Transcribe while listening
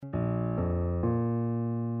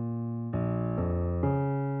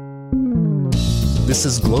This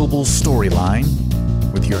is Global Storyline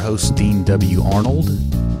with your host Dean W. Arnold,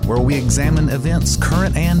 where we examine events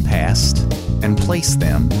current and past and place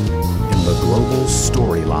them in the global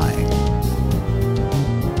storyline.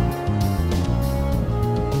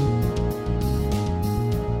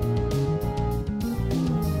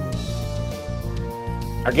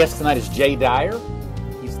 Our guest tonight is Jay Dyer.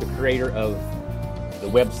 He's the creator of the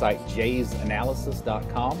website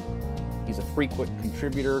jaysanalysis.com. He's a frequent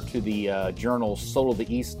contributor to the journal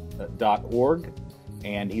souloftheeast.org,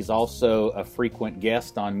 and he's also a frequent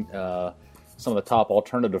guest on some of the top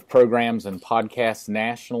alternative programs and podcasts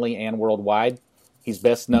nationally and worldwide. He's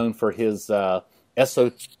best known for his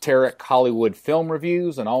esoteric Hollywood film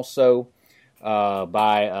reviews, and also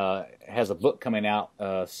has a book coming out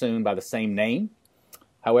soon by the same name.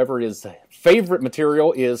 However, his favorite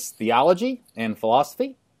material is theology and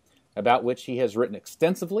philosophy, about which he has written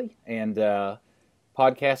extensively and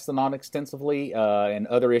podcasted on extensively, and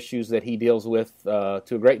other issues that he deals with to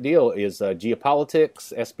a great deal is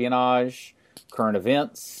geopolitics, espionage, current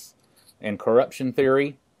events, and corruption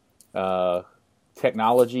theory,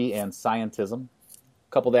 technology, and scientism.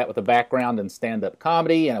 Couple that with a background in stand-up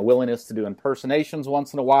comedy and a willingness to do impersonations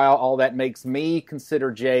once in a while. All that makes me consider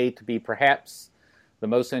Jay to be perhaps the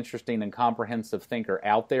most interesting and comprehensive thinker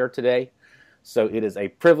out there today. So it is a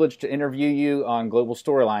privilege to interview you on Global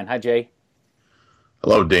Storyline. Hi, Jay.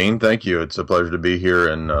 Hello, Dean. Thank you. It's a pleasure to be here,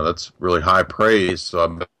 and that's really high praise. So I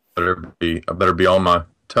better be on my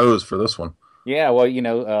toes for this one. Yeah, well,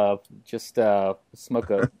 just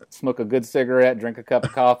smoke a good cigarette, drink a cup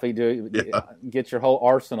of coffee, get your whole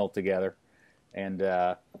arsenal together, and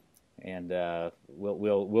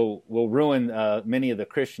we'll ruin many of the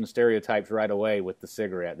Christian stereotypes right away with the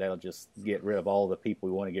cigarette. That'll just get rid of all the people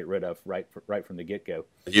we want to get rid of right from the get-go.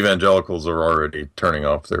 Evangelicals are already turning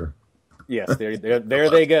off their... Yes, there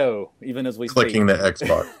they go, even as we clicking speak. the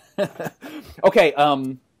Xbox. Okay,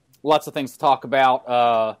 lots of things to talk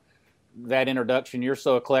about. That introduction, you're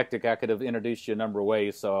so eclectic, I could have introduced you a number of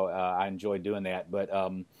ways, so I enjoyed doing that. But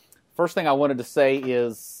first thing I wanted to say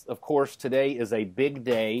is, of course, today is a big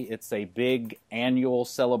day. It's a big annual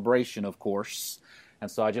celebration, of course.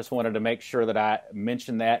 And so I just wanted to make sure that I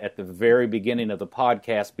mention that at the very beginning of the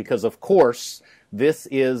podcast, because, of course, this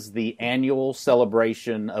is the annual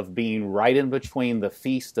celebration of being right in between the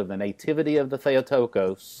Feast of the Nativity of the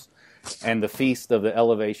Theotokos and the Feast of the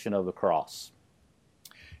Elevation of the Cross.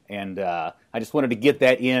 And I just wanted to get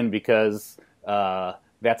that in because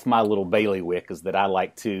that's my little bailiwick, is that I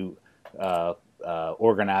like to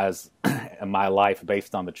organize my life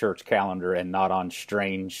based on the church calendar and not on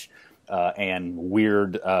strange and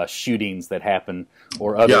weird shootings that happen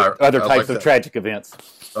or other types of tragic events.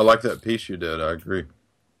 I like that piece you did. I agree.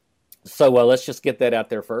 So let's just get that out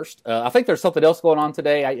there first. I think there's something else going on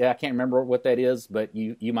today. I can't remember what that is, but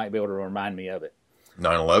you might be able to remind me of it.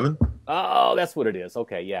 9/11? Oh, that's what it is.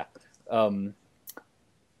 Okay, yeah.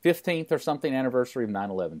 15th or something anniversary of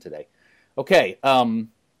 9/11 today. Okay. Want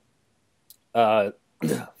to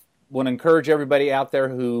encourage everybody out there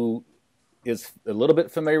who is a little bit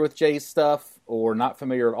familiar with Jay's stuff or not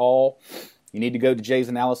familiar at all. You need to go to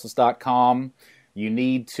jaysanalysis.com. You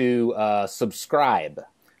need to subscribe.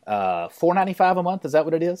 $4.95 a month, is that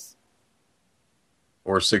what it is?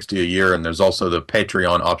 Or $60 a year, and there's also the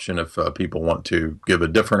Patreon option if people want to give a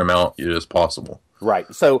different amount. It is possible.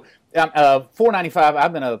 Right. So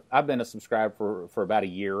 $4.95. I've been a subscriber for about a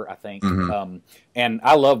year, I think, and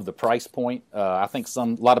I love the price point. I think a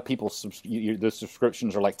lot of people the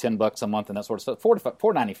subscriptions are like $10 a month and that sort of stuff.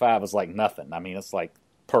 $4.95 is like nothing. I mean, it's like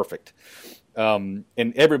perfect, and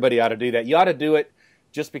everybody ought to do that. You ought to do it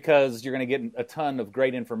just because you're going to get a ton of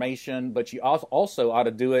great information, but you also ought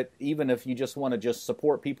to do it even if you just want to just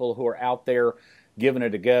support people who are out there giving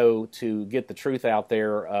it a go to get the truth out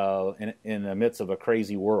there in the midst of a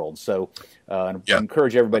crazy world. So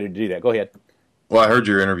encourage everybody to do that. Go ahead. Well, I heard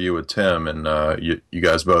your interview with Tim, and you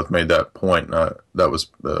guys both made that point. That was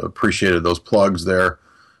appreciated, those plugs there.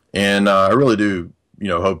 And I really do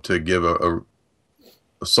hope to give a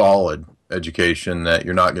solid education that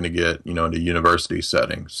you're not going to get, in a university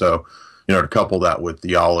setting. So, to couple that with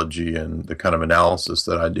theology and the kind of analysis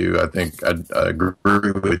that I do, I think I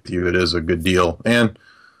agree with you. It is a good deal. And,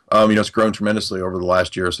 it's grown tremendously over the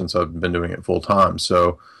last year since I've been doing it full time.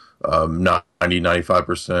 So,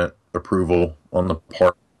 95% approval on the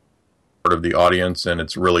part of the audience, and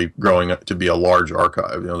it's really growing to be a large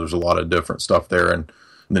archive. There's a lot of different stuff there, and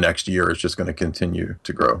the next year is just going to continue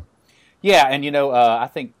to grow. Yeah, and I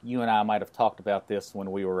think you and I might have talked about this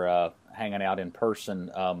when we were hanging out in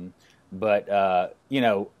person. But in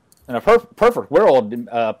a perfect world,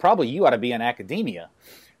 probably you ought to be in academia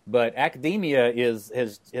But academia is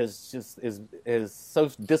so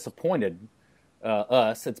disappointed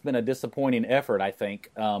us. It's been a disappointing effort, I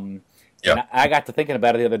think. And I got to thinking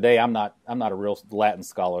about it the other day. I'm not a real Latin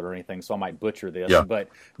scholar or anything, so I might butcher this. Yeah. But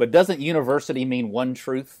doesn't university mean one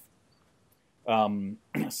truth?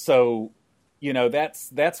 So,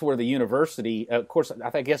 that's where the university. Of course,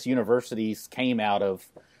 I guess universities came out of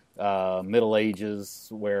Middle Ages,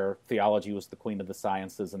 where theology was the queen of the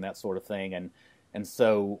sciences and that sort of thing, and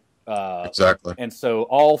so exactly. And so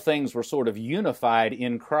all things were sort of unified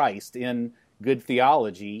in Christ, in good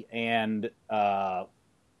theology, and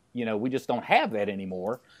we just don't have that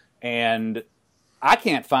anymore. And I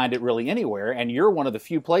can't find it really anywhere. And you're one of the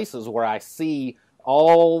few places where I see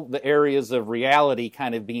all the areas of reality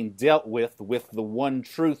kind of being dealt with the one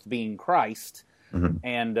truth being Christ. Mm-hmm.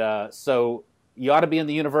 And so you ought to be in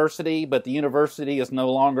the university, but the university is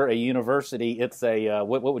no longer a university. It's a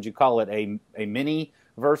what would you call it? A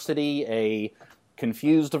mini-versity, a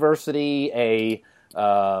confused versity, a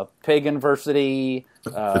pagan-versity.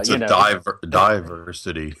 It's a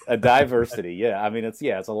diversity. A diversity, yeah. I mean, it's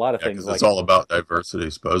a lot of things. It's all about diversity,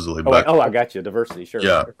 supposedly. But, I got you. Diversity, sure.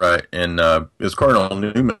 Yeah, sure. right. And it's Cardinal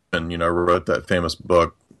Newman, wrote that famous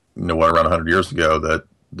book, around 100 years ago,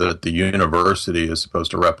 that the university is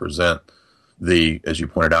supposed to represent the, as you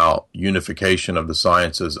pointed out, unification of the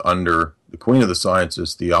sciences under the queen of the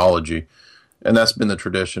sciences, theology. And that's been the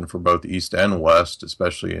tradition for both East and West,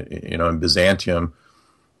 especially, in Byzantium.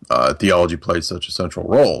 Theology played such a central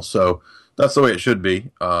role. So that's the way it should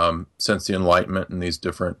be. Since the Enlightenment and these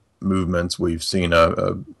different movements, we've seen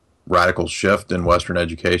a radical shift in Western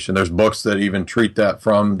education. There's books that even treat that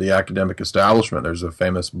from the academic establishment. There's a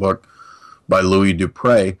famous book by Louis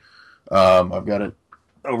Dupré. I've got it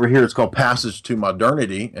over here. It's called Passage to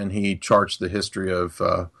Modernity, and he charts the history of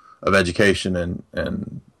education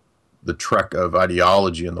and the trek of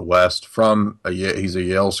ideology in the West from he's a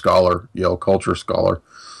Yale scholar, Yale culture scholar,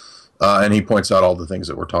 and he points out all the things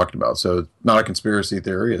that we're talking about. So it's not a conspiracy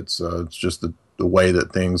theory. It's just the way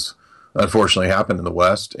that things unfortunately happen in the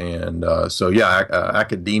West. And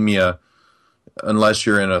academia, unless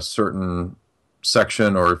you're in a certain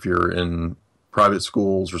section or if you're in private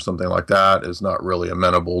schools or something like that, is not really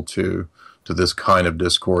amenable to this kind of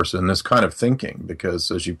discourse and this kind of thinking, because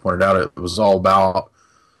as you pointed out, it was all about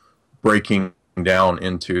breaking down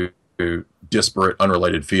into disparate,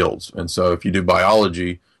 unrelated fields. And so if you do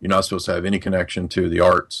biology, you're not supposed to have any connection to the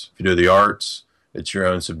arts. If you do the arts, it's your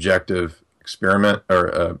own subjective experiment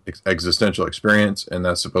or existential experience, and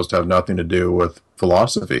that's supposed to have nothing to do with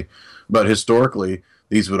philosophy. But historically,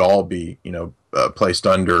 these would all be, placed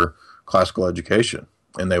under classical education,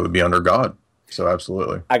 and they would be under God. So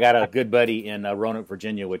absolutely. I got a good buddy in Roanoke,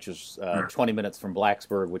 Virginia, which is 20 minutes from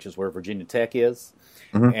Blacksburg, which is where Virginia Tech is.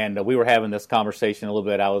 Mm-hmm. And we were having this conversation a little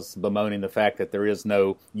bit. I was bemoaning the fact that there is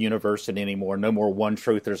no university anymore, no more one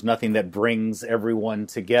truth. There's nothing that brings everyone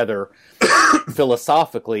together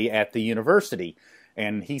philosophically at the university.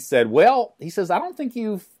 And he said, I don't think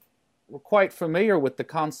you were quite familiar with the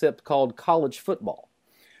concept called college football.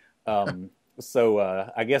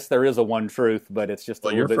 So I guess there is a one truth, but it's just a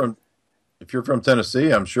little bit... If you're from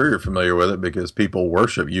Tennessee, I'm sure you're familiar with it because people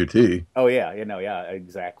worship UT. Oh yeah,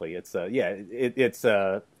 exactly. It's so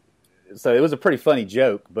it was a pretty funny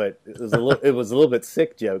joke, but it was a little bit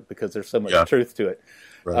sick joke because there's so much truth to it.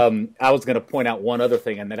 Right. I was going to point out one other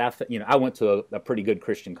thing, and that I went to a pretty good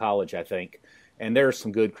Christian college, I think, and there are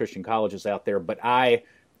some good Christian colleges out there, but I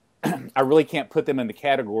really can't put them in the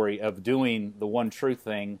category of doing the one truth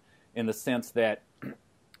thing in the sense that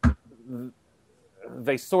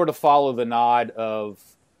they sort of follow the nod of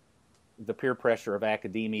the peer pressure of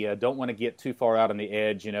academia, don't want to get too far out on the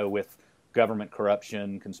edge, with government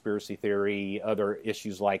corruption, conspiracy theory, other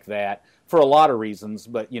issues like that, for a lot of reasons.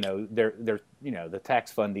 But, they're the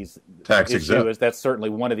tax fundies issue that's certainly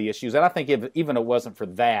one of the issues. And I think even it wasn't for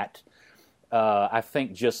that, I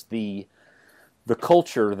think just the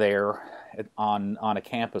culture there on a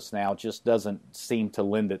campus now just doesn't seem to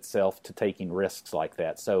lend itself to taking risks like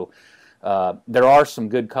that. So there are some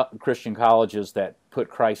good Christian colleges that put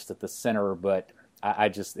Christ at the center, but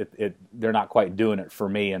they're not quite doing it for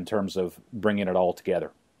me in terms of bringing it all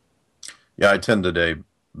together. Yeah, I attended a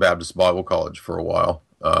Baptist Bible college for a while,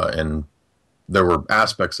 and there were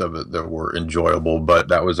aspects of it that were enjoyable, but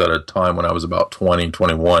that was at a time when I was about 20,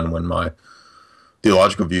 21, when my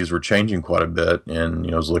theological views were changing quite a bit,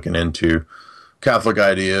 and I was looking into Catholic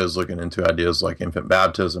ideas, looking into ideas like infant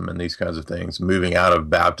baptism and these kinds of things, moving out of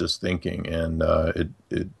Baptist thinking. And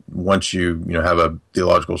once you have a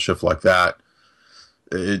theological shift like that,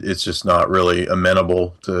 it's just not really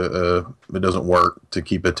amenable to, it doesn't work to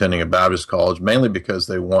keep attending a Baptist college, mainly because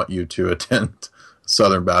they want you to attend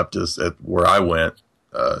Southern Baptist at where I went,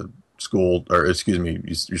 school, or excuse me,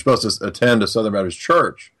 you're supposed to attend a Southern Baptist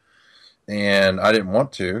church. And I didn't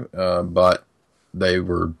want to, but they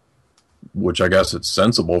were, which I guess it's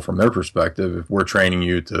sensible from their perspective. If we're training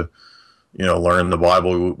you to, learn the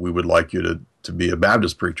Bible, we would like you to be a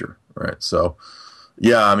Baptist preacher, right? So,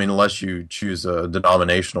 yeah, I mean, unless you choose a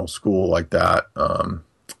denominational school like that,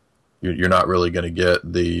 you're not really going to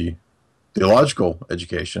get the theological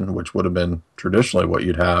education, which would have been traditionally what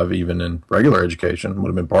you'd have even in regular education, would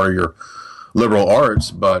have been part of your liberal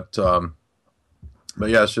arts, but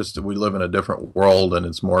yeah, it's just we live in a different world, and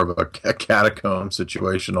it's more of a catacomb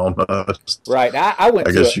situation almost. Right. I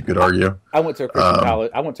guess you could argue. I went to a Christian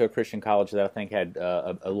college. I went to a Christian college that I think had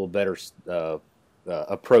a little better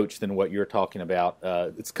approach than what you're talking about.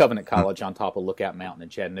 It's Covenant College on top of Lookout Mountain in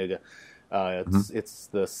Chattanooga. It's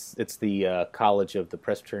the College of the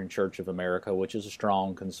Presbyterian Church of America, which is a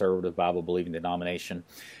strong conservative Bible believing denomination,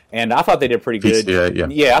 and I thought they did pretty good.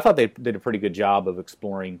 PCA, yeah, I thought they did a pretty good job of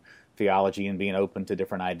exploring theology and being open to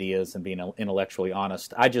different ideas and being intellectually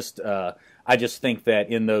honest. I just think that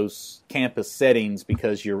in those campus settings,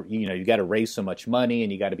 because you got to raise so much money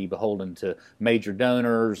and you got to be beholden to major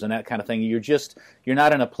donors and that kind of thing, you're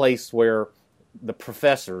not in a place where the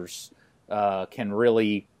professors can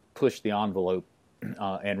really push the envelope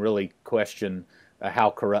and really question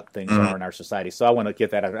how corrupt things are in our society. So I want to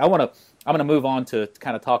get that out. I'm going to move on to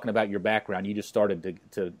kind of talking about your background. You just started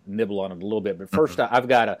to nibble on it a little bit, but first I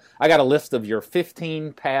got a list of your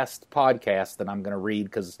 15 past podcasts that I'm going to read,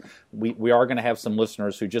 because we are going to have some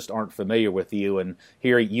listeners who just aren't familiar with you, and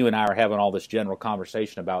here you and I are having all this general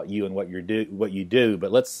conversation about you and what you do.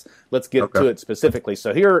 But let's get to it specifically.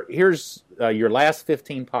 So here's your last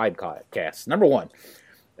 15 podcasts. Number 1.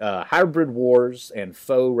 Hybrid Wars and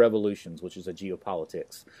Faux Revolutions, which is a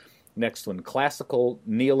geopolitics. Next one, Classical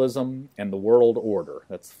Nihilism and the World Order.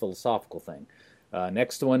 That's a philosophical thing.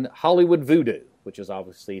 Next one, Hollywood Voodoo, which is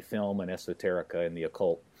obviously film and esoterica and the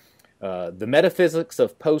occult. The Metaphysics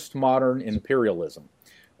of Postmodern Imperialism,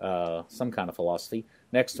 some kind of philosophy.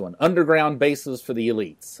 Next one, Underground Bases for the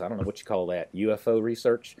Elites. I don't know what you call that, UFO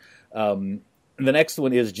research. The next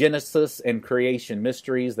one is Genesis and Creation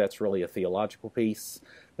Mysteries. That's really a theological piece.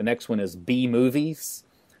 The next one is B Movies.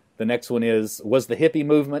 The next one is, Was the Hippie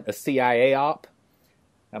Movement a CIA op?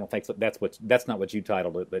 I don't think so. That's not what you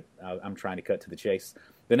titled it, but I'm trying to cut to the chase.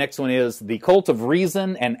 The next one is The Cult of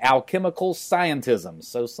Reason and Alchemical Scientism.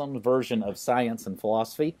 So some version of science and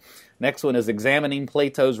philosophy. Next one is Examining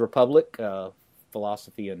Plato's Republic,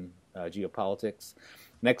 philosophy and geopolitics.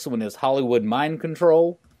 Next one is Hollywood Mind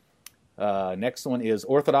Control. Next one is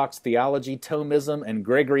Orthodox Theology, Thomism, and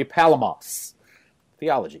Gregory Palamas.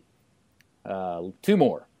 Theology. 2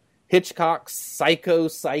 more. Hitchcock's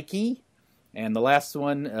Psycho-Psyche. And the last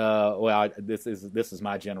one, this is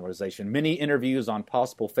my generalization. Many interviews on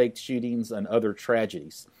possible fake shootings and other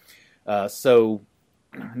tragedies. So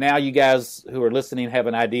now you guys who are listening have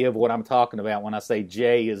an idea of what I'm talking about when I say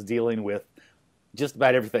Jay is dealing with just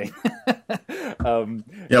about everything.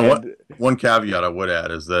 One caveat I would add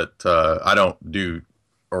is that I don't do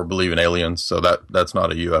or believe in aliens, so that's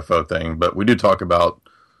not a UFO thing. But we do talk about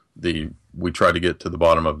we try to get to the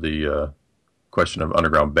bottom of the question of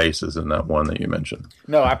underground bases in that one that you mentioned.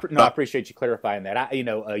 I appreciate you clarifying that. A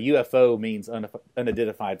UFO means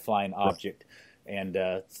unidentified flying object, and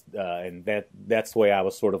that's the way I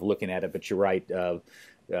was sort of looking at it. But you're right.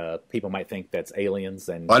 People might think that's aliens,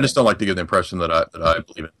 and I just don't like to give the impression that I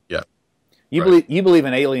believe it. Yeah, you believe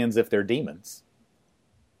in aliens if they're demons.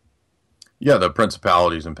 Yeah, the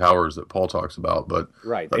principalities and powers that Paul talks about, but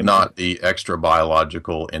not the extra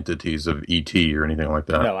biological entities of ET or anything like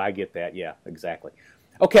that. No, I get that. Yeah, exactly.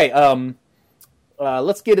 Okay,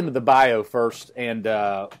 let's get into the bio first, and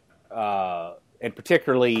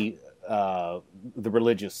particularly the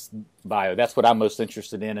religious bio. That's what I'm most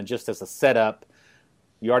interested in. And just as a setup,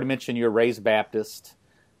 you already mentioned you're raised Baptist.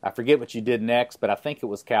 I forget what you did next, but I think it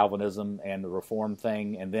was Calvinism and the Reform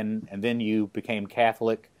thing, and then you became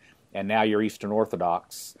Catholic. And now you're Eastern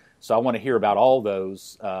Orthodox. So I want to hear about all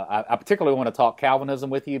those. I particularly want to talk Calvinism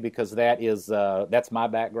with you because that's my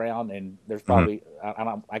background, and there's probably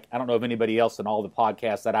I don't know of anybody else in all the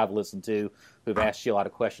podcasts that I've listened to who've asked you a lot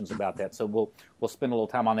of questions about that. So we'll spend a little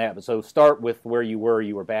time on that. But so start with where you were.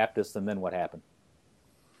 You were Baptist, and then what happened?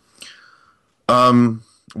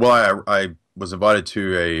 Well, I was invited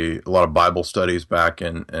to a lot of Bible studies back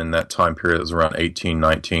in that time period. It was around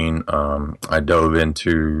 1819. I dove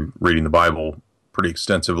into reading the Bible pretty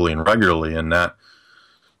extensively and regularly. And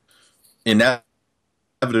in that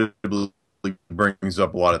inevitably brings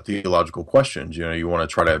up a lot of theological questions. You know, you want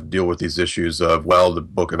to try to deal with these issues of, well, the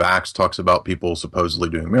book of Acts talks about people supposedly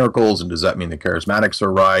doing miracles, and does that mean the charismatics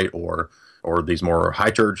are right, or these more high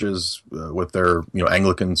churches with their, you know,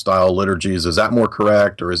 Anglican style liturgies, is that more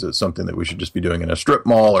correct, or is it something that we should just be doing in a strip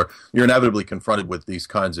mall? Or you're inevitably confronted with these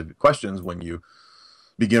kinds of questions when you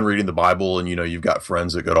begin reading the Bible, and, you know, you've got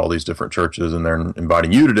friends that go to all these different churches, and they're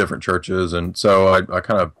inviting you to different churches. And so I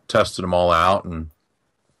kind of tested them all out, and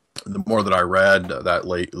the more that I read, that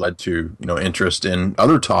led to, you know, interest in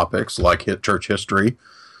other topics like church history.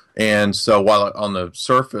 And so while on the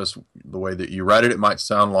surface, the way that you read it, it might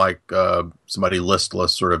sound like somebody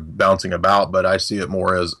listless sort of bouncing about, but I see it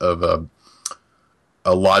more as of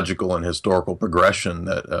a logical and historical progression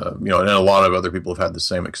that, you know, and a lot of other people have had the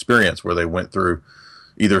same experience where they went through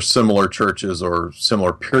either similar churches or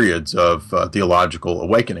similar periods of theological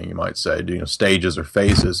awakening, you might say, you know, stages or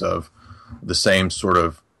phases of the same sort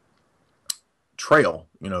of trail,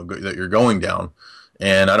 you know, that you're going down.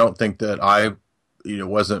 And I don't think that you know, it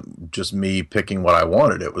wasn't just me picking what I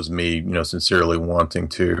wanted. It was me, you know, sincerely wanting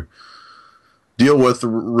to deal with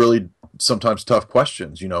really sometimes tough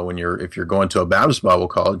questions. You know, if you're going to a Baptist Bible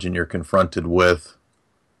college and you're confronted with,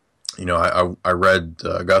 you know, I read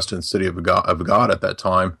Augustine's City of God at that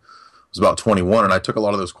time. I was about 21, and I took a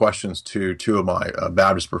lot of those questions to two of my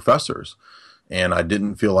Baptist professors, and I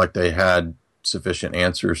didn't feel like they had sufficient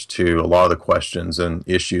answers to a lot of the questions and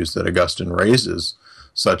issues that Augustine raises,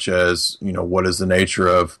 such as, you know, what is the nature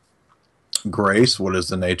of grace? What is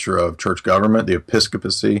the nature of church government, the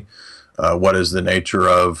episcopacy? What is the nature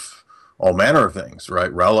of all manner of things,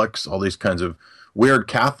 right? Relics, all these kinds of weird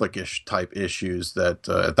Catholic-ish type issues that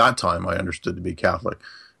at that time I understood to be Catholic.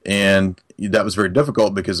 And that was very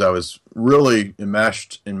difficult because I was really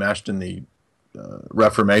enmeshed in the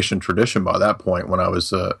Reformation tradition by that point when I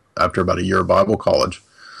was after about a year of Bible college.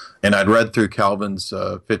 And I'd read through Calvin's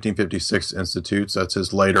 1556 Institutes. That's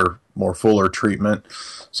his later, more fuller treatment.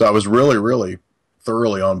 So I was really, really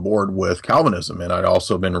thoroughly on board with Calvinism. And I'd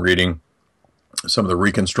also been reading some of the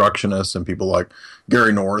Reconstructionists and people like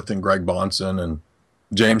Gary North and Greg Bonson and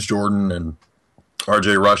James Jordan and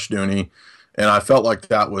R.J. Rushdoony. And I felt like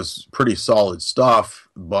that was pretty solid stuff,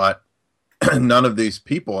 but none of these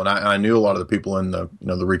people, and I knew a lot of the people in the, you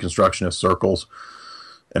know, the Reconstructionist circles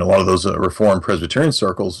and a lot of those Reformed Presbyterian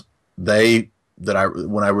circles, when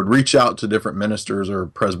I would reach out to different ministers or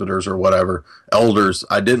presbyters or whatever, elders,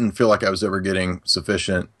 I didn't feel like I was ever getting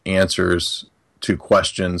sufficient answers to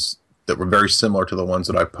questions that were very similar to the ones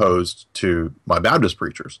that I posed to my Baptist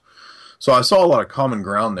preachers. So I saw a lot of common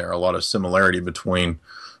ground there, a lot of similarity between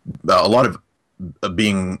a lot of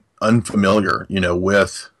being unfamiliar, you know,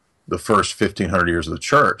 with the first 1,500 years of the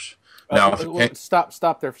church. Now,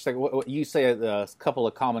 stop there for a second. You say a couple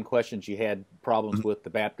of common questions you had problems with the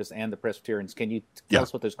Baptists and the Presbyterians. Can you tell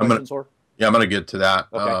us what those questions were? Yeah, I'm going to get to that.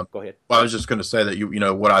 Okay, go ahead. Well, I was just going to say that you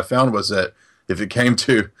know what I found was that if it came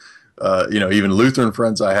to you know, even Lutheran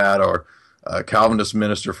friends I had or Calvinist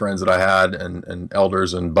minister friends that I had and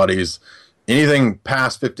elders and buddies, anything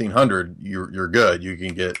past 1,500, you're good. You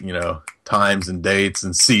can get, you know, times and dates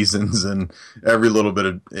and seasons and every little bit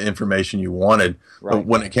of information you wanted. Right. But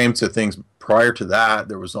when it came to things prior to that,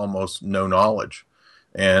 there was almost no knowledge.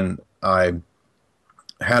 And I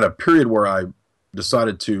had a period where I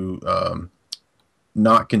decided to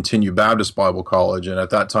not continue Baptist Bible College. And at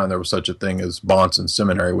that time, there was such a thing as Bonson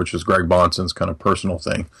Seminary, which was Greg Bonson's kind of personal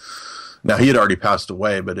thing. Now, he had already passed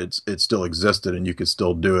away, but it still existed, and you could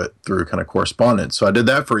still do it through kind of correspondence. So I did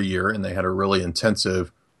that for a year, and they had a really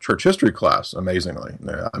intensive church history class, amazingly.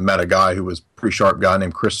 I met a guy who was a pretty sharp guy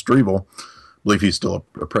named Chris Strevel. I believe he's still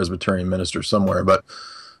a Presbyterian minister somewhere. But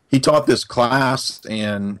he taught this class,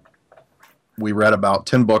 and we read about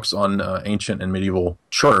 10 books on ancient and medieval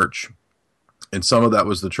church. And some of that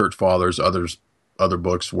was the church fathers. Other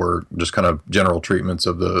books were just kind of general treatments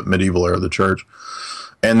of the medieval era of the church.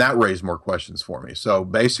 And that raised more questions for me. So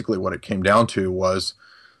basically what it came down to was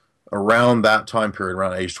around that time period,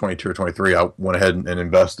 around age 22 or 23, I went ahead and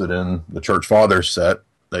invested in the Church Fathers set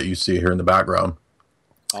that you see here in the background.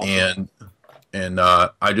 Awesome. And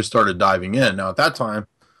I just started diving in. Now, at that time,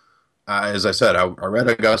 as I said, I read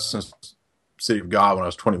Augustine's City of God when I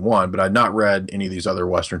was 21, but I'd not read any of these other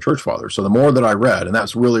Western Church Fathers. So the more that I read, and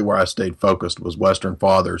that's really where I stayed focused, was Western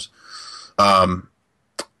Fathers,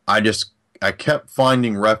 I kept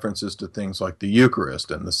finding references to things like the Eucharist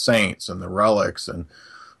and the saints and the relics and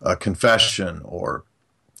confession or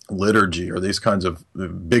liturgy or these kinds of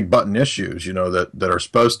big button issues, you know, that are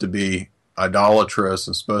supposed to be idolatrous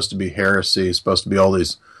and supposed to be heresy, supposed to be all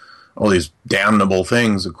these damnable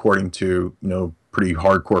things according to, you know, pretty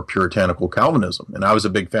hardcore puritanical Calvinism. And I was a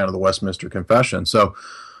big fan of the Westminster Confession. So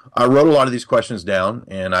I wrote a lot of these questions down,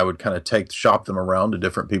 and I would kind of shop them around to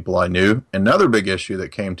different people I knew. Another big issue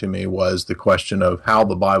that came to me was the question of how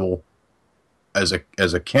the Bible, as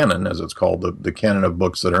a canon, as it's called, the canon of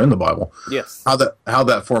books that are in the Bible, yes, how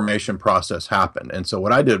that formation process happened. And so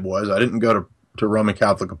what I did was I didn't go to Roman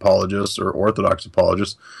Catholic apologists or Orthodox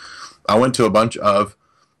apologists. I went to a bunch of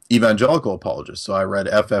evangelical apologists. So I read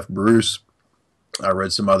F.F. Bruce. I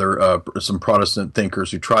read some other some Protestant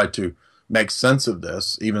thinkers who tried to make sense of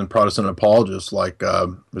this, even Protestant apologists like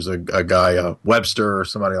there's a guy, Webster or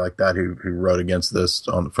somebody like that, who wrote against this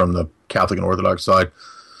from the Catholic and Orthodox side.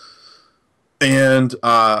 And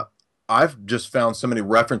I've just found so many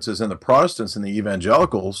references in the Protestants and the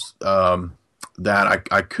evangelicals that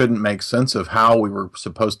I couldn't make sense of how we were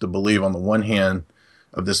supposed to believe, on the one hand,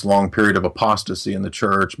 of this long period of apostasy in the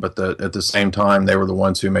church, but that at the same time they were the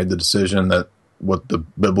ones who made the decision that what the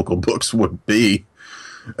biblical books would be.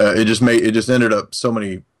 It just ended up so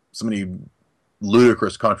many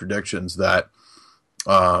ludicrous contradictions that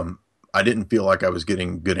I didn't feel like I was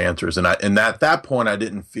getting good answers, and at that point I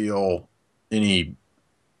didn't feel any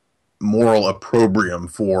moral opprobrium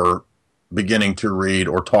for beginning to read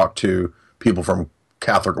or talk to people from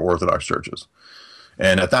Catholic or Orthodox churches.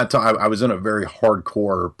 And at that time I was in a very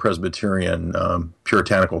hardcore Presbyterian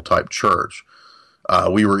puritanical type church.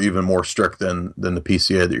 We were even more strict than the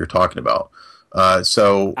PCA that you're talking about.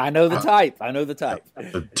 So I know the type.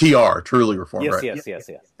 The TR, truly reformed. Yes, right? yes.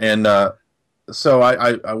 And so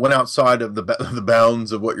I went outside of the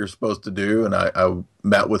bounds of what you're supposed to do, and I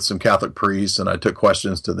met with some Catholic priests, and I took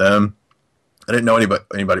questions to them. I didn't know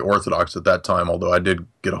anybody Orthodox at that time, although I did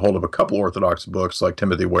get a hold of a couple Orthodox books, like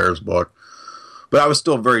Timothy Ware's book. But I was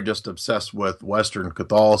still very just obsessed with Western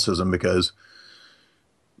Catholicism because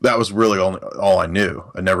that was really all I knew.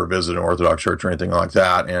 I never visited an Orthodox church or anything like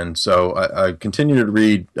that. And so I continued to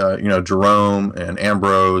read, Jerome and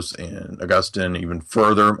Ambrose and Augustine even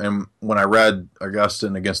further. And when I read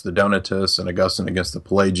Augustine against the Donatists and Augustine against the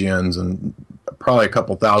Pelagians, and probably a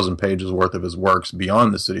couple thousand pages worth of his works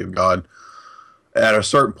beyond the City of God, at a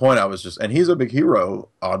certain point I was and he's a big hero,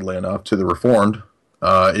 oddly enough, to the Reformed.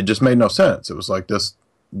 It just made no sense. It was like this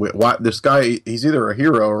guy, he's either a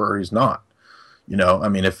hero or he's not. I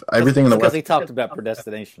mean, if everything in the West... Because he talked about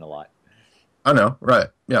predestination a lot. I know, right,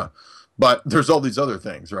 yeah. But there's all these other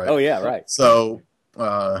things, right? Oh, yeah, right. So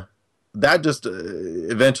that just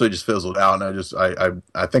eventually just fizzled out, and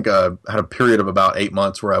I think I had a period of about 8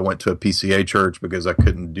 months where I went to a PCA church because I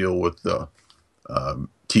couldn't deal with the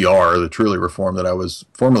TR, the truly reformed that I was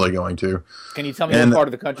formerly going to. Can you tell me what part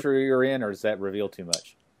of the country you're in, or does that reveal too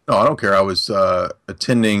much? No, I don't care. I was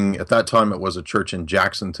attending, at that time, it was a church in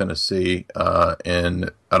Jackson, Tennessee,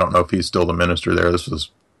 and I don't know if he's still the minister there. This was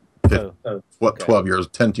 12 years,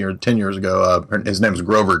 10 years ago. His name's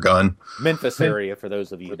Grover Gunn. Memphis area, for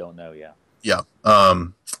those of you who don't know, yeah. Yeah.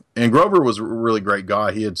 And Grover was a really great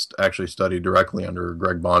guy. He had actually studied directly under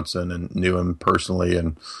Greg Bonson and knew him personally,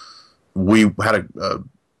 and we had a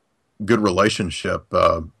good relationship,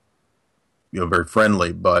 very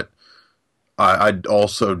friendly, but I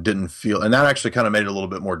also didn't feel, and that actually kind of made it a little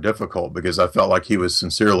bit more difficult because I felt like he was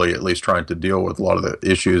sincerely at least trying to deal with a lot of the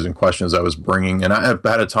issues and questions I was bringing. And I had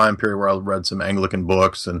a time period where I read some Anglican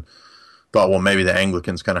books and thought, well, maybe the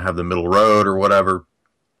Anglicans kind of have the middle road or whatever.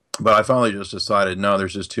 But I finally just decided, no,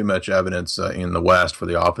 there's just too much evidence in the West for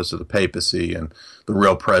the office of the papacy and the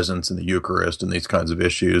real presence in the Eucharist and these kinds of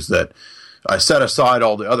issues, that I set aside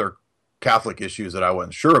all the other Catholic issues that I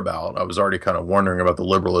wasn't sure about. I was already kind of wondering about the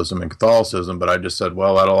liberalism and Catholicism, but I just said,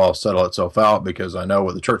 well, that'll all settle itself out because I know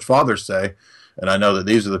what the church fathers say, and I know that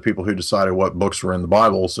these are the people who decided what books were in the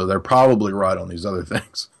Bible, so they're probably right on these other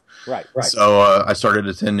things. Right. So I started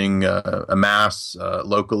attending a Mass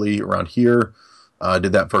locally around here.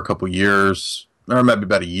 Did that for a couple years, or maybe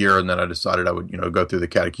about a year, and then I decided I would, go through the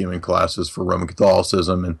catechumen classes for Roman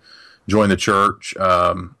Catholicism and join the church.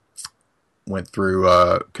 Went through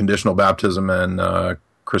conditional baptism and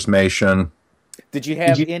chrismation. Did you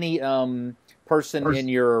have any person in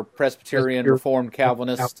your Presbyterian, Reformed,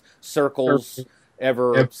 Calvinist circles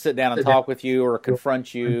ever sit down and talk with you or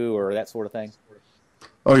confront you or that sort of thing?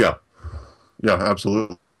 Oh, yeah. Yeah,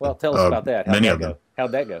 absolutely. Well, tell us about that. Many of them.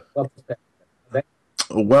 How'd that go?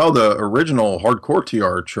 Well, the original hardcore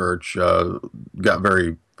TR church got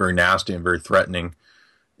very, very nasty and very threatening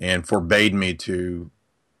and forbade me to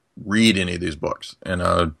read any of these books. And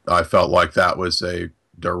I felt like that was a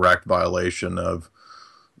direct violation of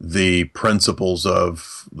the principles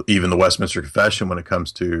of even the Westminster Confession when it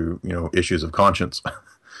comes to, issues of conscience.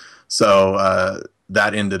 So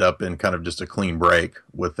that ended up in kind of just a clean break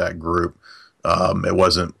with that group. It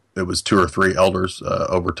was 2 or 3 elders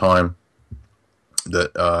over time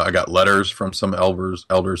that I got letters from some elders.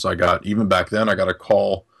 Even back then, I got a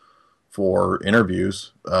call for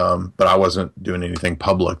interviews, but I wasn't doing anything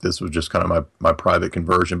public. This was just kind of my private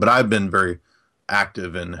conversion. But I've been very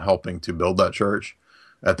active in helping to build that church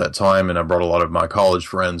at that time, and I brought a lot of my college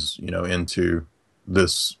friends, into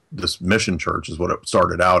this mission church is what it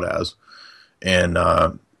started out as. And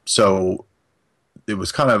so it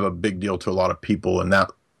was kind of a big deal to a lot of people in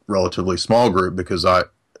that relatively small group, because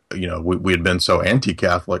we had been so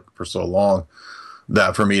anti-Catholic for so long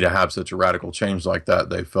that for me to have such a radical change like that,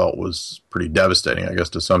 they felt was pretty devastating, I guess,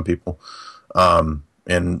 to some people. And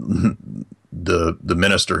the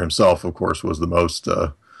minister himself, of course, was the most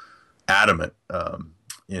adamant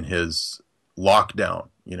in his lockdown.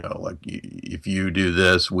 Like, if you do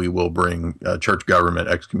this, we will bring church government,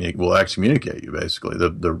 we'll excommunicate you, basically,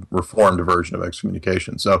 the reformed version of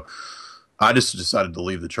excommunication. So I just decided to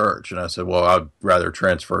leave the church, and I said, well, I'd rather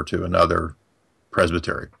transfer to another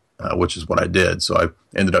presbytery, which is what I did. So I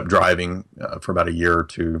ended up driving for about a year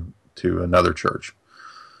to another church.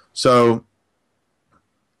 So,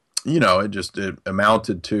 it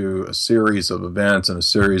amounted to a series of events and a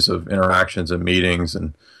series of interactions and meetings,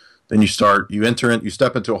 and then you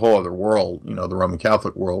step into a whole other world, the Roman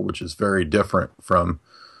Catholic world, which is very different from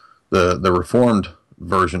the Reformed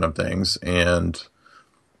version of things. And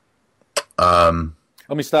let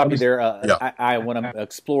me stop you there. Yeah. I want to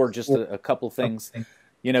explore just a couple things.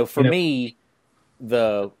 For me,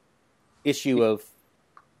 the issue of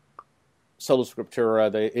sola scriptura,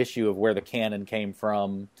 the issue of where the canon came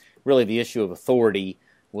from, really the issue of authority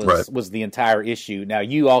was the entire issue. Now,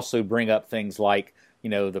 you also bring up things like,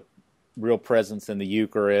 the real presence in the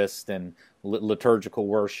Eucharist and liturgical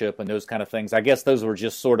worship and those kind of things. I guess those were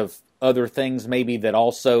just sort of other things maybe that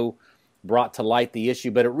also brought to light the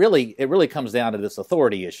issue, but it really comes down to this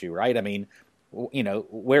authority issue, right? I mean,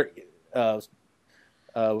 where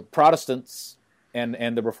Protestants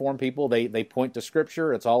and the Reformed people, they point to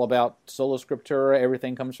Scripture. It's all about sola scriptura.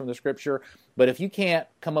 Everything comes from the Scripture. But if you can't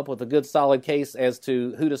come up with a good solid case as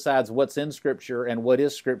to who decides what's in Scripture and what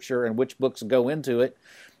is Scripture and which books go into it,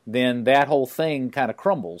 then that whole thing kind of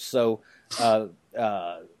crumbles. So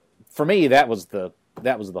for me, that was the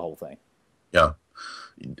whole thing. Yeah.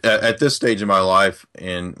 At this stage in my life,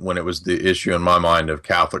 and when it was the issue in my mind of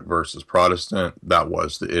Catholic versus Protestant, that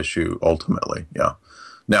was the issue ultimately. Yeah.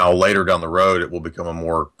 Now, later down the road, it will become a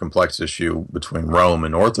more complex issue between Rome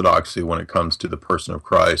and Orthodoxy when it comes to the person of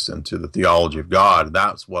Christ and to the theology of God.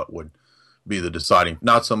 That's what would be the deciding,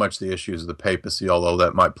 not so much the issues of the papacy, although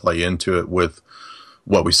that might play into it with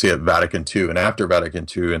what we see at Vatican II and after Vatican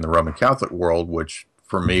II in the Roman Catholic world, which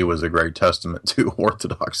for me was a great testament to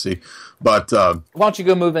Orthodoxy. But why don't you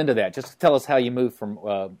go move into that? Just tell us how you moved from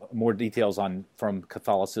more details from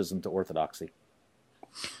Catholicism to Orthodoxy.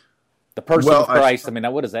 The person of Christ. I mean,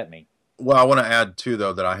 now what does that mean? Well, I want to add too,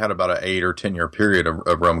 though, that I had about an 8 or 10 year period of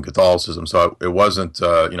Roman Catholicism, so it wasn't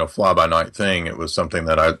fly by night thing. It was something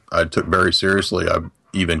that I took very seriously. I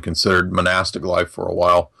even considered monastic life for a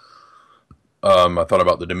while. I thought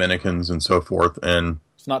about the Dominicans and so forth, and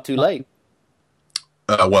it's not too late.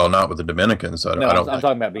 Well, not with the Dominicans. I'm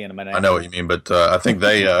talking about being a monastic. I know what you mean, but I think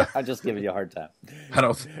they. I'm just giving you a hard time. I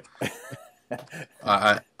don't.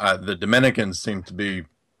 The Dominicans seem to be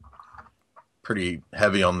pretty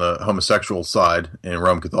heavy on the homosexual side in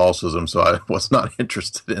Roman Catholicism, so I was not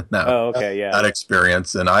interested in that. Oh, okay, yeah. That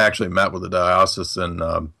experience, and I actually met with the diocesan,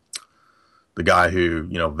 the guy who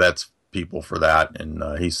vets people for that,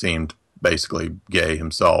 and he seemed basically gay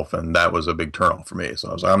himself, and that was a big turnoff for me. So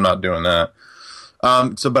I was like, I'm not doing that.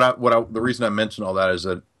 The reason I mention all that is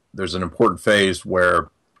that there's an important phase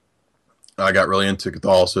where I got really into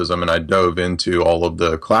Catholicism, and I dove into all of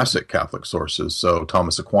the classic Catholic sources. So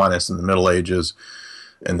Thomas Aquinas in the Middle Ages,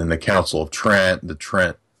 and then the Council of Trent.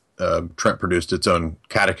 Trent produced its own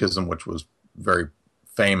catechism, which was very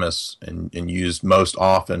famous and used most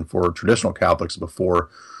often for traditional Catholics before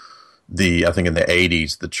I think in the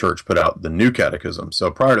 80s, the church put out the new catechism.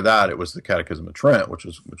 So prior to that, it was the Catechism of Trent, which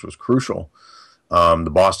was crucial.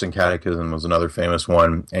 The Boston Catechism was another famous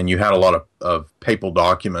one, and you had a lot of papal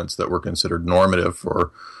documents that were considered normative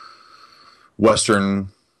for Western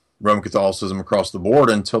Roman Catholicism across the board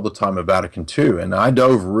until the time of Vatican II. And I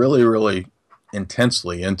dove really, really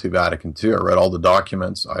intensely into Vatican II. I read all the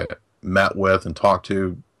documents. I met with and talked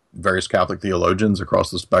to various Catholic theologians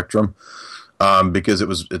across the spectrum. Because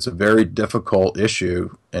it's a very difficult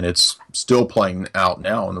issue, and it's still playing out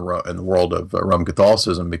now in the world of Roman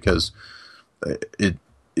Catholicism, because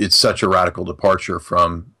it's such a radical departure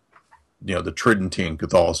from the Tridentine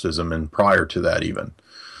Catholicism and prior to that even.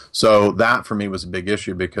 So that for me was a big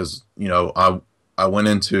issue because, I went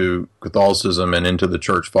into Catholicism and into the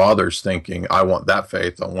church fathers thinking, I want that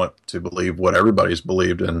faith. I want to believe what everybody's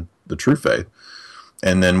believed in, the true faith.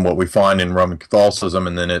 And then what we find in Roman Catholicism,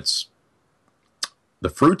 and then it's the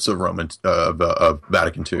fruits of of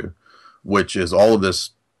Vatican II, which is all of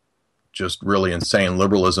this just really insane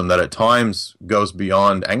liberalism that at times goes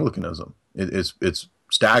beyond Anglicanism. It's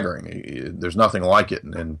staggering. There's nothing like it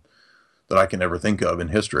and that I can ever think of in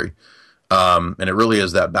history. And it really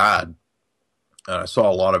is that bad. I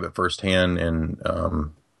saw a lot of it firsthand and,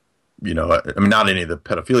 not any of the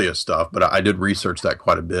pedophilia stuff, but I did research that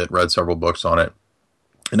quite a bit, read several books on it.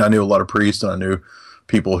 And I knew a lot of priests and I knew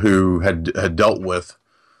people who had dealt with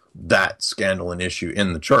that scandal and issue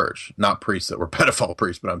in the church. Not priests that were pedophile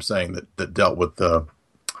priests, but I'm saying that dealt with the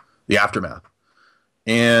aftermath.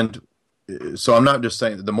 And so I'm not just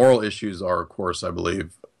saying that the moral issues are, of course, I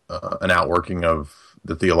believe, an outworking of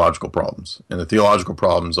the theological problems. And the theological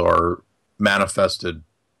problems are manifested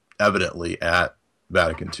evidently at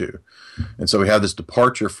Vatican II. And so we have this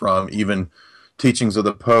departure from even teachings of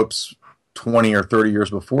the popes 20 or 30 years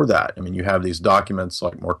before that. I mean, you have these documents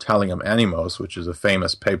like Mortalium Animos, which is a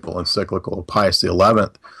famous papal encyclical of Pius XI,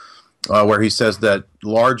 where he says that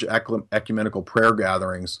large ecumenical prayer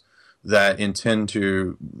gatherings that intend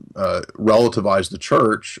to relativize the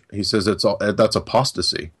church, he says that's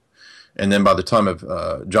apostasy. And then by the time of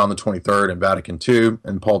John the 23rd and Vatican II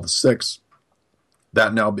and Paul VI,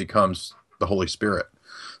 that now becomes the Holy Spirit.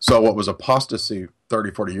 So what was apostasy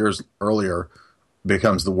 30, 40 years earlier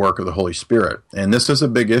becomes the work of the Holy Spirit. And this is a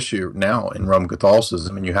big issue now in Roman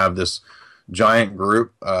Catholicism. And you have this giant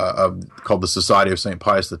group called the Society of St.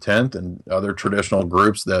 Pius X and other traditional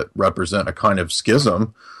groups that represent a kind of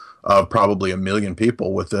schism of probably 1 million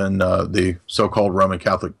people within the so-called Roman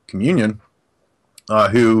Catholic Communion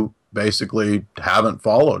who basically haven't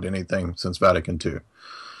followed anything since Vatican II.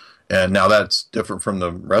 And now that's different from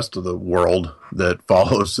the rest of the world that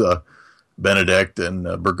follows Benedict and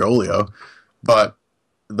Bergoglio. But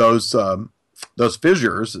those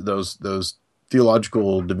fissures, those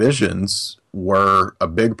theological divisions were a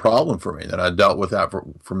big problem for me. That I dealt with that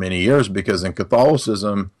for many years because in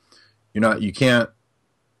Catholicism, you're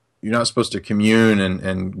not supposed to commune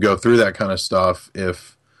and go through that kind of stuff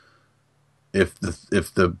if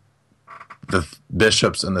the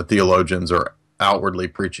bishops and the theologians are outwardly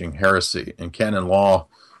preaching heresy. And canon law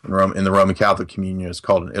in the Roman Catholic Communion is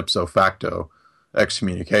called an ipso facto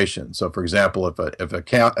excommunication. So, for example, if a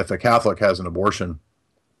Catholic has an abortion,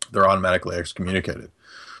 they're automatically excommunicated.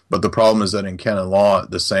 But the problem is that in canon law,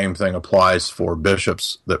 the same thing applies for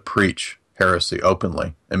bishops that preach heresy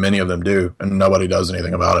openly, and many of them do, and nobody does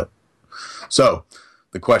anything about it. So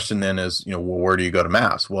the question then is, where do you go to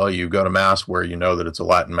Mass? Well, you go to Mass where you know that it's a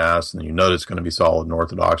Latin Mass and you know that it's going to be solid and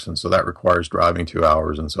Orthodox, and so that requires driving 2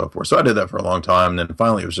 hours and so forth. So I did that for a long time, and then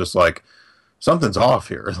finally it was just like, something's off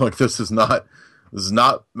here. Like this is not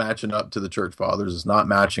matching up to the Church Fathers. It's not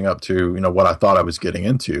matching up to what I thought I was getting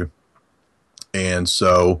into, and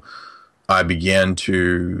so I began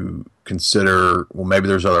to consider, well, maybe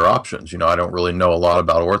there's other options. I don't really know a lot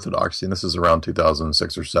about Orthodoxy, and this is around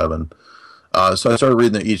 2006 or 7. So I started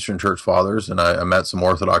reading the Eastern Church Fathers, and I met some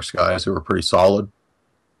Orthodox guys who were pretty solid.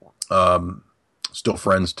 Still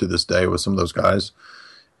friends to this day with some of those guys.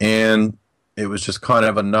 And it was just kind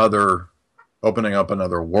of opening up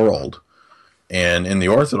another world. And in the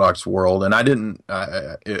Orthodox world, and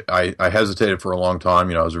I hesitated for a long time.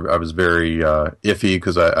 I was very iffy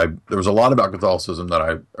because there was a lot about Catholicism that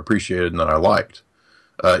I appreciated and that I liked.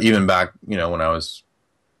 Even back, when I was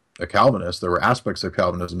a Calvinist, there were aspects of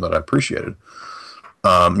Calvinism that I appreciated.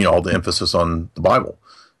 All the emphasis on the Bible,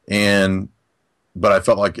 but I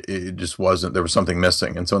felt like it just wasn't. There was something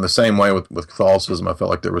missing, and so in the same way with Catholicism, I felt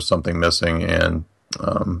like there was something missing, and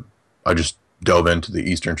I just dove into the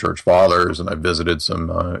Eastern Church Fathers, and I visited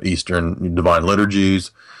some Eastern divine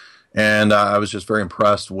liturgies, and I was just very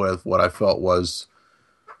impressed with what I felt was.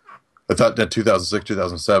 I thought that 2006,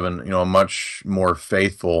 2007, much more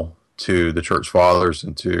faithful to the Church Fathers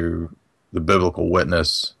and to the biblical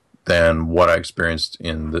witness than what I experienced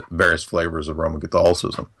in the various flavors of Roman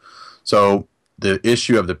Catholicism. So the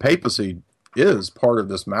issue of the papacy is part of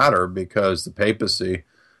this matter because the papacy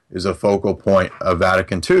is a focal point of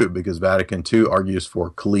Vatican II, because Vatican II argues for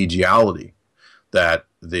collegiality, that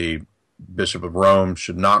the Bishop of Rome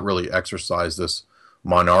should not really exercise this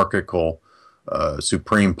monarchical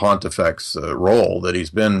supreme pontifex role that he's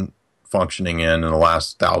been functioning in the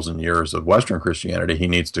last 1,000 years of Western Christianity. He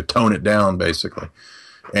needs to tone it down, basically.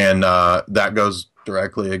 And that goes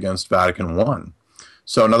directly against Vatican I.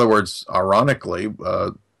 So in other words, ironically,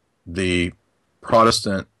 the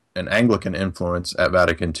Protestant and Anglican influence at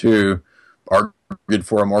Vatican II argued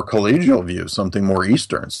for a more collegial view, something more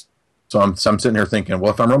Eastern. So I'm sitting here thinking,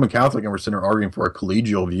 well, if I'm Roman Catholic and we're sitting here arguing for a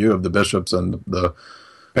collegial view of the bishops and the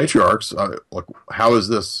patriarchs, like, how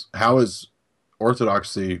is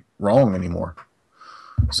Orthodoxy wrong anymore?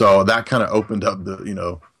 So that kind of opened up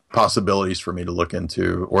the possibilities for me to look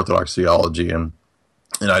into Orthodox theology, and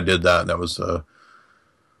I did that. That was a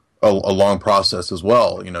long process as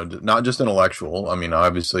well. Not just intellectual. I mean, I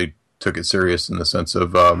obviously took it serious in the sense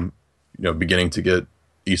of beginning to get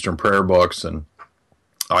Eastern prayer books and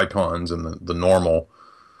icons and the normal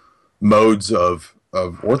modes of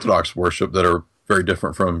Orthodox worship that are very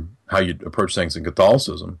different from how you approach things in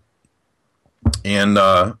Catholicism. And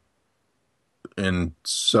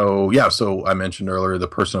so I mentioned earlier the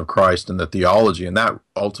person of Christ and the theology, and that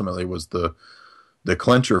ultimately was the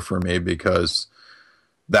clincher for me, because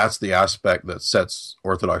that's the aspect that sets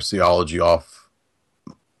Orthodox theology off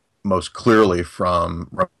most clearly from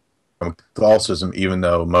Catholicism, even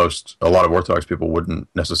though a lot of Orthodox people wouldn't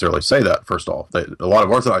necessarily say that. First off, a lot of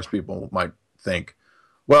Orthodox people might think,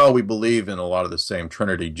 well, we believe in a lot of the same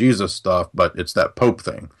Trinity Jesus stuff, but it's that Pope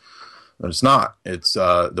thing. But it's not. It's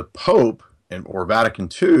the Pope or Vatican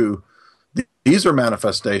II. These are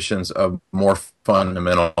manifestations of more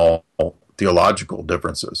fundamental theological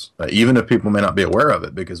differences, even if people may not be aware of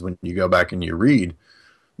it, because when you go back and you read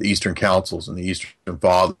the Eastern Councils and the Eastern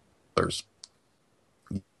Fathers,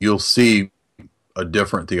 you'll see a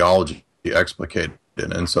different theology explicated.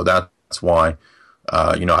 And so that's why,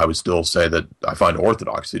 I would still say that I find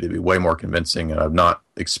Orthodoxy to be way more convincing, and I've not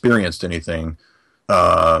experienced anything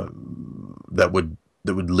that would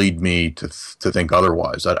lead me to think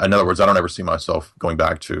otherwise. In other words, I don't ever see myself going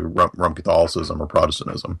back to Roman Catholicism or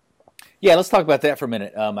Protestantism. Yeah, let's talk about that for a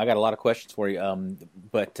minute. I got a lot of questions for you,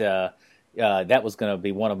 but that was going to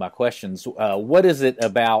be one of my questions. What is it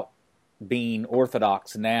about being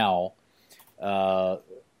Orthodox now?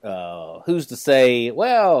 Who's to say,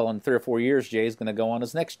 well, in 3 or 4 years, Jay's going to go on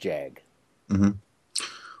his next jag? Mm-hmm.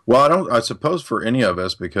 Well, I suppose for any of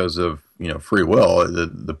us, because of free will,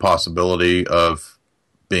 the possibility of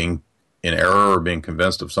being in error or being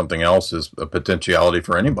convinced of something else is a potentiality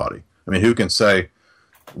for anybody. I mean, who can say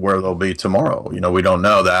where they'll be tomorrow? We don't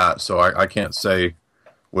know that, so I can't say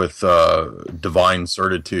with divine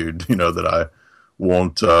certitude, that I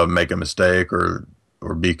won't make a mistake or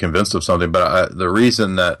be convinced of something. But the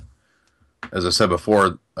reason that, as I said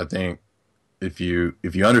before, I think if you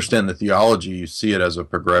understand the theology, you see it as a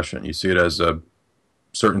progression. You see it as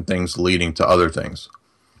certain things leading to other things.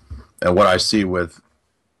 And what I see with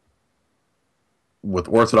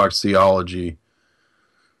Orthodox theology,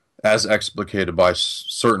 as explicated by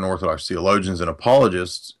certain Orthodox theologians and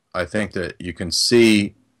apologists, I think that you can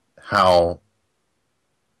see how,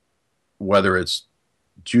 whether it's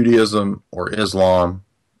Judaism or Islam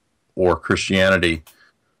or Christianity,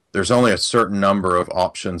 there's only a certain number of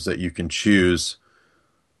options that you can choose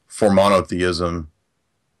for monotheism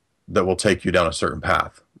that will take you down a certain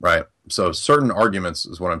path, right? So certain arguments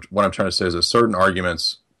is what I'm trying to say is that certain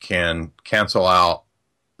arguments can cancel out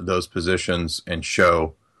those positions and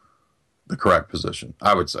show the correct position,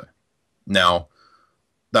 I would say. Now,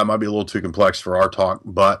 that might be a little too complex for our talk,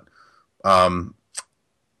 but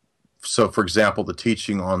so, for example, the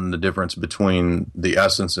teaching on the difference between the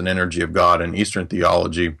essence and energy of God in Eastern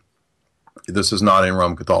theology, this is not in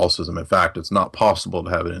Roman Catholicism. In fact, it's not possible to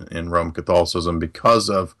have it in Roman Catholicism because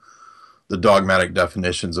of the dogmatic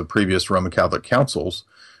definitions of previous Roman Catholic councils,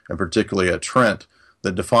 and particularly at Trent,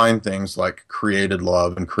 that define things like created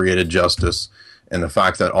love and created justice, and the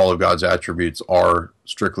fact that all of God's attributes are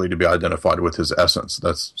strictly to be identified with his essence.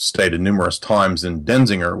 That's stated numerous times in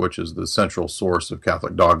Denzinger, which is the central source of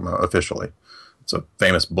Catholic dogma officially. It's a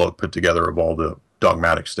famous book put together of all the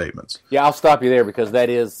dogmatic statements. Yeah, I'll stop you there, because that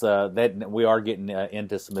is that we are getting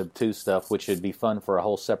into some obtuse stuff, which would be fun for a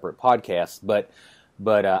whole separate podcast. But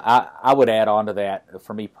I would add on to that,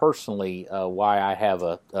 for me personally, why I have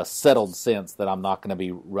a settled sense that I'm not going to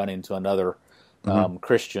be running into another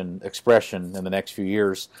Christian expression in the next few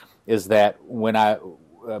years, is that when I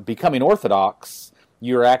becoming Orthodox,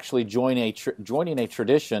 you're actually joining a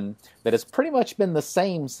tradition that has pretty much been the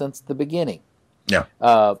same since the beginning. Yeah.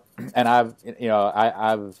 And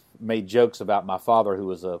I've made jokes about my father, who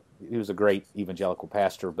was a great evangelical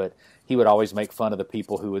pastor, but he would always make fun of the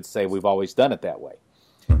people who would say we've always done it that way.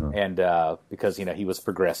 And because he was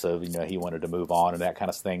progressive, he wanted to move on and that kind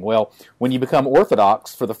of thing. Well, when you become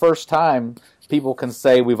Orthodox, for the first time, people can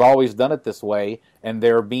say we've always done it this way, and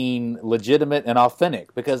they're being legitimate and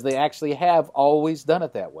authentic because they actually have always done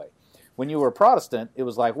it that way. when you were a Protestant, it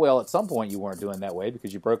was like, well, at some point you weren't doing that way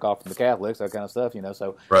because you broke off from the Catholics, that kind of stuff, you know.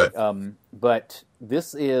 So, Right. But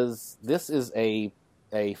this is a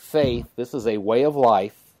faith. This is a way of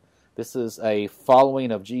life. This is a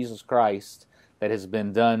following of Jesus Christ that has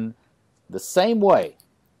been done the same way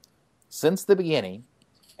since the beginning,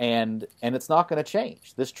 and it's not going to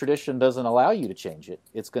change. This tradition doesn't allow you to change it.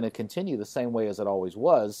 It's going to continue the same way as it always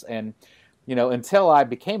was. And you know, until I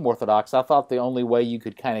became Orthodox, I thought the only way you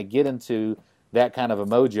could kind of get into that kind of a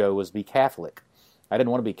mojo was be Catholic. I didn't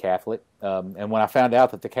want to be Catholic, and when I found out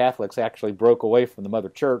that the Catholics actually broke away from the Mother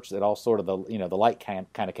Church, that all sort of the light kind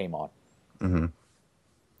of came on. Mm-hmm.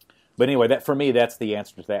 But anyway, that for me, that's the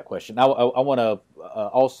answer to that question. I want to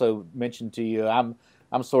also mention to you, I'm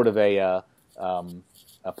sort of a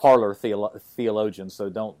parlor theologian, so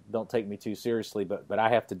don't take me too seriously. But I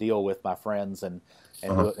have to deal with my friends and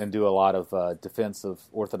do a lot of defense of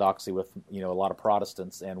orthodoxy with a lot of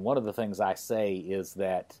Protestants. And one of the things I say is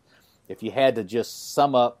that if you had to just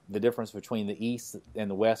sum up the difference between the East and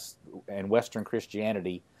the West and Western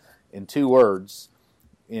Christianity in two words,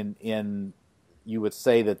 you would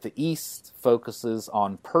say that the East focuses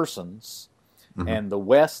on persons, mm-hmm. and the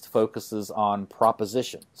West focuses on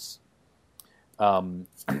propositions.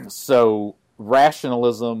 So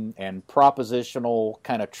rationalism and propositional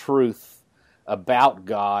kind of truth about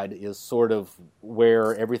God is sort of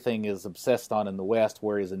where everything is obsessed on in the West,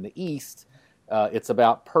 whereas in the East, it's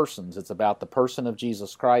about persons. It's about the person of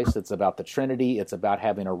Jesus Christ. It's about the Trinity. It's about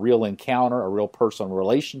having a real encounter, a real personal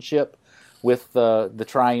relationship with the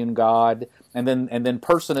triune God. And then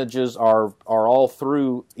personages are all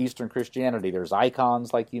through Eastern Christianity. There's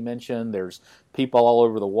icons, like you mentioned. There's people all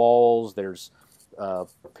over the walls. There's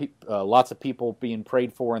lots of people being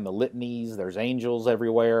prayed for in the litanies. There's angels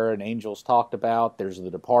everywhere, and angels talked about. There's the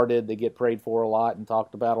departed that get prayed for a lot and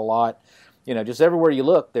talked about a lot. Just everywhere you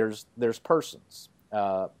look, there's persons,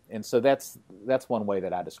 and so that's one way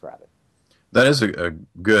that I describe it. That is a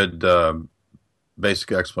good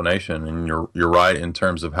basic explanation, and you're right in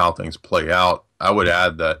terms of how things play out. I would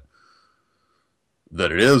add that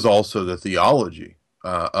it is also the theology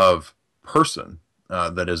of person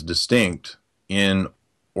that is distinct in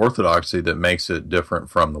Orthodoxy that makes it different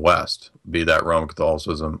from the West, be that Roman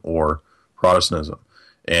Catholicism or Protestantism.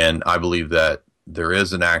 And I believe that there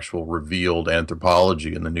is an actual revealed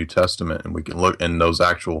anthropology in the New Testament, and we can look, and those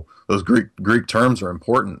Greek terms are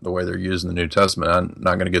important, the way they're used in the New Testament. I'm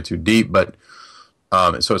not going to get too deep, but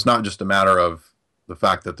so it's not just a matter of the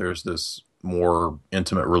fact that there's this more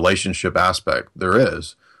intimate relationship aspect. There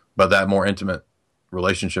is, but that more intimate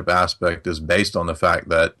relationship aspect is based on the fact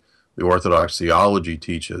that the Orthodox theology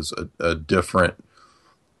teaches a different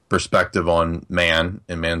perspective on man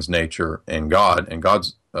and man's nature and God, and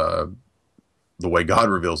God's the way God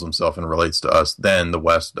reveals himself and relates to us than the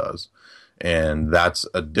West does. And that's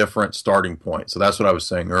a different starting point. So that's what I was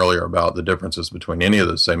saying earlier about the differences between any of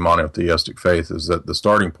the same monotheistic faith, is that the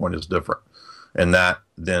starting point is different. And that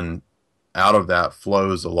then out of that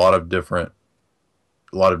flows a lot of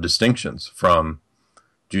distinctions from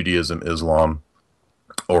Judaism, Islam,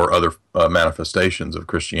 or other manifestations of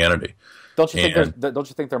Christianity. Don't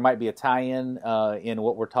you think there might be a tie-in in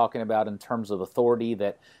what we're talking about in terms of authority,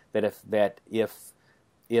 that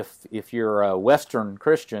if you're a Western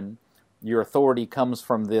Christian, your authority comes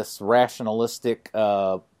from this rationalistic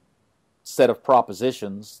set of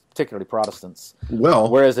propositions, particularly Protestants. Well,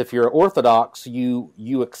 whereas if you're Orthodox,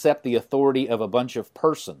 you accept the authority of a bunch of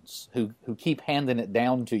persons who keep handing it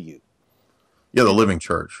down to you. Yeah, the living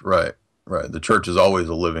church, right. The church is always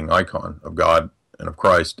a living icon of God and of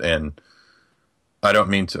Christ, and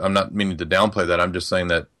I'm not meaning to downplay that. I'm just saying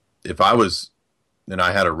that if I was, and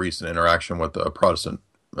I had a recent interaction with a Protestant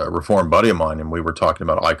Reformed buddy of mine, and we were talking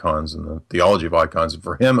about icons and the theology of icons, and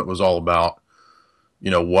for him it was all about,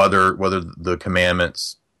 whether the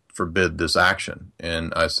commandments forbid this action.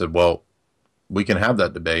 And I said, well, we can have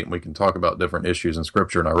that debate, and we can talk about different issues in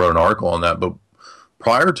Scripture, and I wrote an article on that. But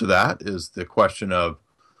prior to that is the question of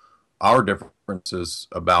our differences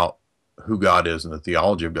about who God is and the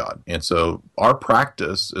theology of God. And so our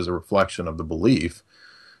practice is a reflection of the belief.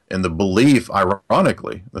 And the belief,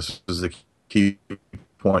 ironically, this is the key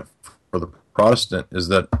point for the Protestant, is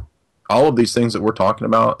that all of these things that we're talking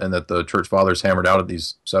about and that the church fathers hammered out of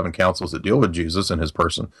these 7 councils that deal with Jesus and his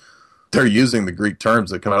person, they're using the Greek terms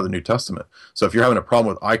that come out of the New Testament. So if you're having a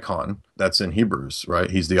problem with icon, that's in Hebrews, right?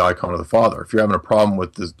 He's the icon of the Father. If you're having a problem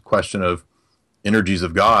with the question of energies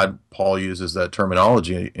of God, Paul uses that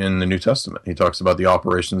terminology in the New Testament. He talks about the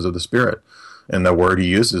operations of the Spirit. And the word he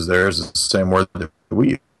uses there is the same word that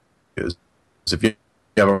we use. If you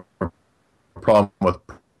have a problem with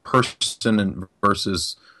person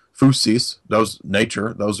versus physis,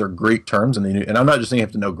 those are Greek terms, and I'm not just saying you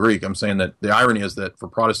have to know Greek. I'm saying that the irony is that for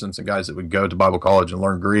Protestants and guys that would go to Bible college and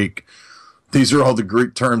learn Greek, these are all the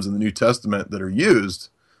Greek terms in the New Testament that are used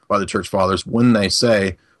by the church fathers when they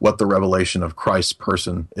say what the revelation of Christ's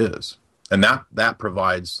person is. And that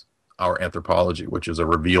provides our anthropology, which is a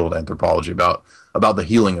revealed anthropology about the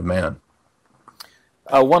healing of man.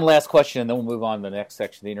 One last question, and then we'll move on to the next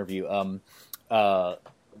section of the interview.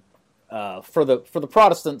 For the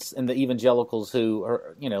Protestants and the evangelicals who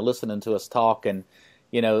are listening to us talk, and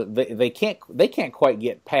they can't quite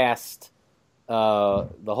get past the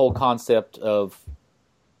whole concept of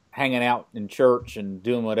hanging out in church and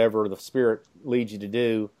doing whatever the Spirit leads you to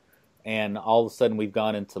do, and all of a sudden we've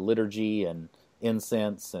gone into liturgy and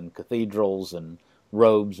incense and cathedrals and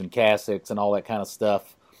robes and cassocks and all that kind of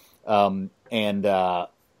stuff. And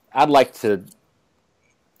I'd like to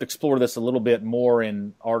explore this a little bit more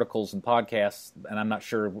in articles and podcasts, and I'm not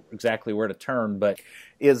sure exactly where to turn, but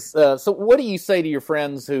so what do you say to your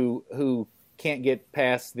friends who can't get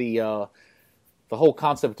past the whole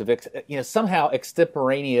concept of somehow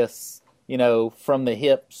extemporaneous, from the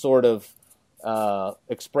hip sort of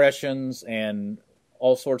expressions and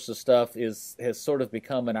all sorts of stuff has sort of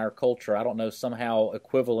become in our culture, I don't know, somehow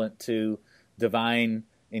equivalent to divine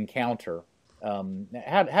encounter.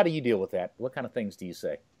 How do you deal with that? What kind of things do you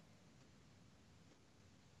say?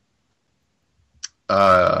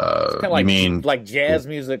 It's kind of like, you mean like jazz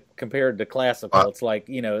music compared to classical? It's like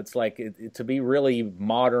to be really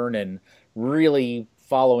modern and really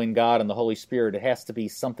following God and the Holy Spirit, it has to be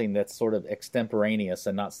something that's sort of extemporaneous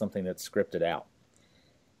and not something that's scripted out.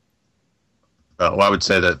 Well, I would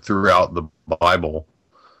say that throughout the Bible,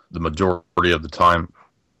 the majority of the time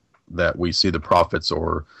that we see the prophets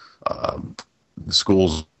or the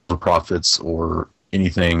schools of prophets or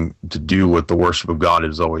anything to do with the worship of God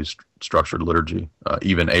is always structured liturgy.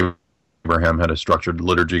 Even Abraham had a structured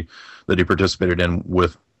liturgy that he participated in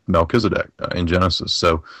with Melchizedek in Genesis.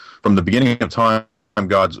 So from the beginning of time,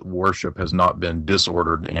 God's worship has not been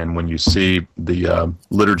disordered. And when you see the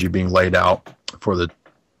liturgy being laid out for the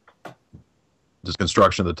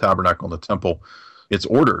construction of the tabernacle and the temple, it's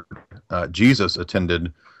ordered. Jesus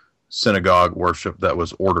attended synagogue worship that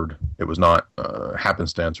was ordered. It was not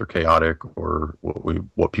happenstance or chaotic or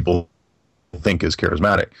what people think is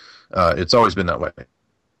charismatic. It's always been that way.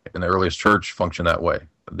 And the earliest church functioned that way.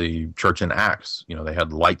 The church in Acts, they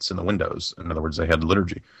had lights in the windows. In other words, they had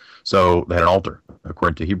liturgy. So they had an altar,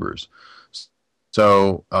 according to Hebrews.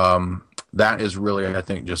 So that is really, I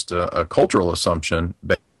think, just a cultural assumption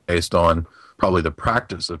based on probably the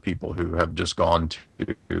practice of people who have just gone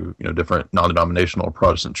to different non-denominational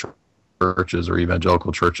Protestant churches or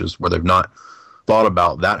evangelical churches where they've not thought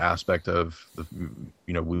about that aspect of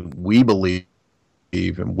we believe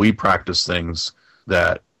and we practice things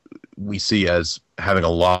that we see as having a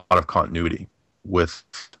lot of continuity with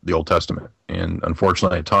the Old Testament. And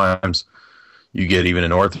unfortunately, at times, you get even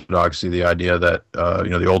in Orthodoxy the idea that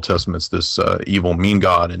the Old Testament's this evil, mean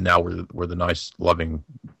God, and now we're the nice, loving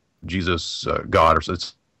Jesus God, or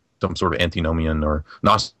it's some sort of antinomian or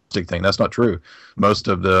Gnostic thing. That's not true. Most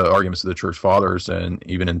of the arguments of the Church Fathers and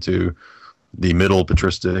even into the Middle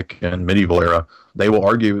Patristic and medieval era, they will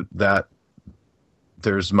argue that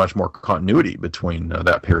there's much more continuity between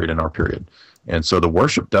that period and our period. And so the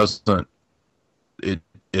worship doesn't,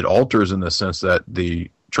 it alters in the sense that the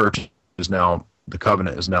church is now, the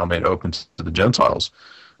covenant is now made open to the Gentiles.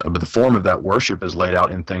 But the form of that worship is laid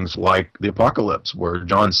out in things like the Apocalypse, where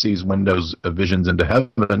John sees windows of visions into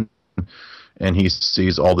heaven, and he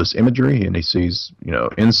sees all this imagery, and he sees,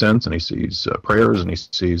 incense, and he sees prayers, and he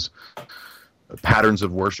sees patterns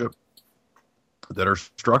of worship that are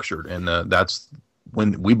structured. And that's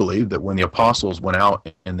when we believe that when the apostles went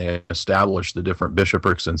out and they established the different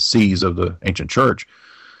bishoprics and sees of the ancient church,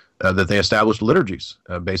 that they established liturgies,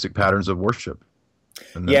 basic patterns of worship.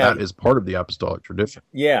 And that is part of the apostolic tradition.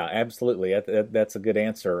 Yeah, absolutely. That's a good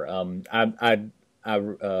answer. I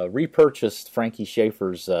repurchased Frankie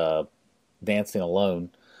Schaeffer's Dancing Alone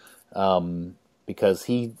because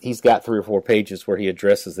he's got 3 or 4 pages where he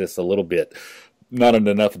addresses this a little bit, not in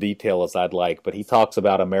enough detail as I'd like, but he talks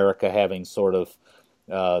about America having sort of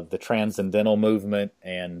the transcendental movement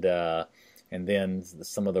and then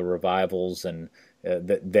some of the revivals, and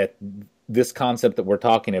that this concept that we're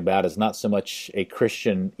talking about is not so much a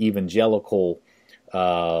Christian evangelical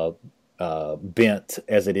bent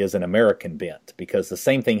as it is an American bent, because the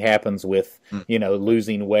same thing happens with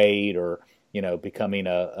losing weight or becoming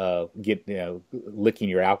licking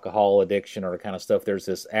your alcohol addiction or kind of stuff. There's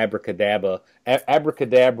this abracadabra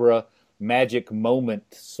magic moment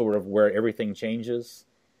sort of where everything changes.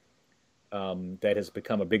 that has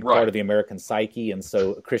become a big Right. part of the American psyche, and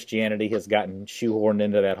so Christianity has gotten shoehorned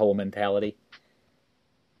into that whole mentality?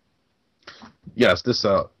 Yes, this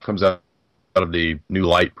comes out of the New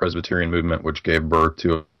Light Presbyterian movement, which gave birth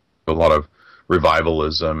to a lot of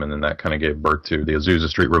revivalism, and then that kind of gave birth to the Azusa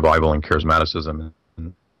Street revival and charismaticism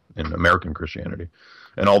in American Christianity.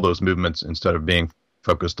 And all those movements, instead of being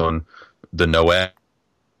focused on the noetic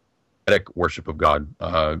worship of God,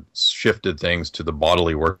 shifted things to the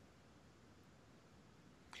bodily worship.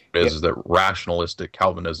 Is that rationalistic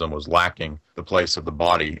Calvinism was lacking the place of the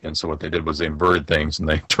body, and so what they did was they inverted things and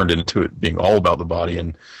they turned it into it being all about the body.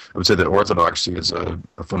 And I would say that Orthodoxy is a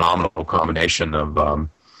phenomenal combination of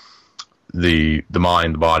the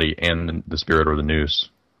mind, the body, and the spirit, or the nous.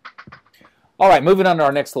 All right, moving on to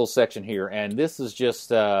our next little section here, and this is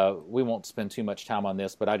just, we won't spend too much time on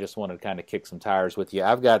this, but I just wanted to kind of kick some tires with you.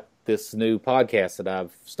 I've got this new podcast that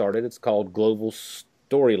I've started. It's called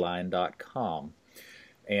globalstoryline.com.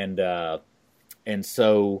 And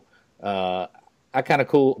so I kind of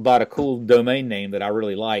bought a cool domain name that I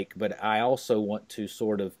really like, but I also want to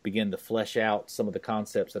sort of begin to flesh out some of the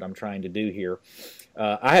concepts that I'm trying to do here.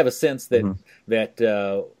 I have a sense that that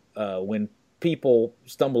when people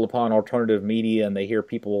stumble upon alternative media and they hear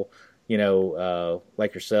people,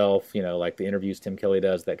 like yourself, like the interviews Tim Kelly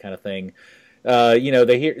does, that kind of thing,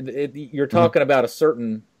 they hear you're talking about a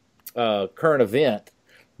certain current event,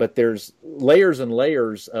 but there's layers and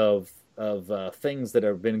layers of things that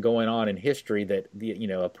have been going on in history that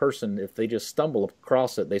a person, if they just stumble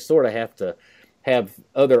across it, they sort of have to have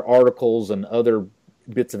other articles and other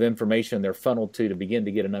bits of information they're funneled to begin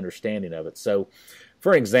to get an understanding of it. So,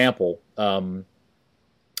 for example,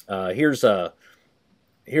 here's a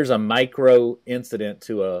micro incident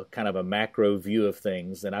to a kind of a macro view of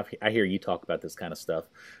things, and I hear you talk about this kind of stuff.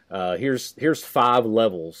 Here's 5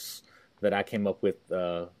 levels that I came up with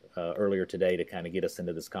earlier today to kind of get us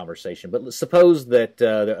into this conversation. But suppose that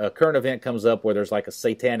a current event comes up where there's like a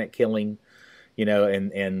satanic killing, and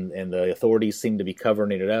the authorities seem to be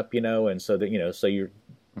covering it up, and so that so you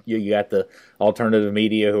got the alternative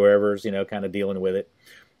media, whoever's kind of dealing with it.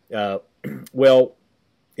 Well,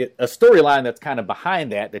 a storyline that's kind of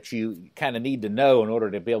behind that you kind of need to know in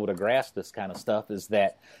order to be able to grasp this kind of stuff is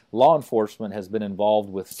that law enforcement has been involved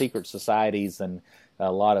with secret societies and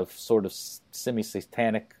a lot of sort of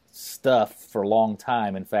semi-satanic stuff for a long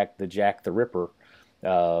time. In fact, the Jack the Ripper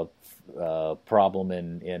problem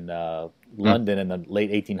in London in the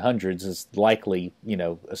late 1800s is likely,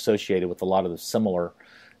 associated with a lot of the similar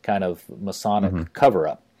kind of Masonic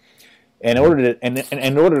cover-up. And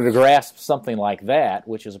in order to grasp something like that,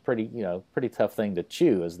 which is a pretty tough thing to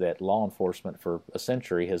chew, is that law enforcement for a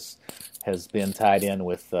century has been tied in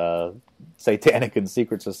with satanic and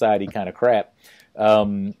secret society kind of crap.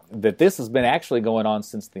 That this has been actually going on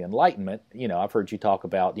since the Enlightenment. I've heard you talk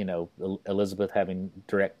about Elizabeth having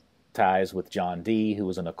direct ties with John Dee, who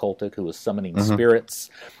was an occultic who was summoning spirits,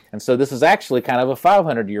 and so this is actually kind of a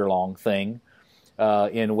 500-year-long thing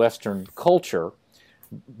in Western culture.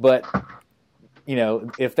 But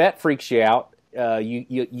if that freaks you out,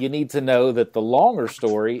 you need to know that the longer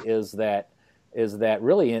story is that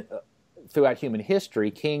really throughout human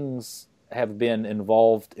history, kings have been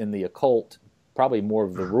involved in the occult, probably more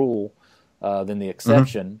of the rule than the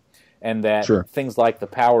exception, and that things like the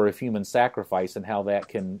power of human sacrifice and how that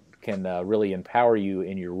can really empower you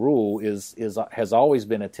in your rule has always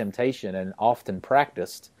been a temptation and often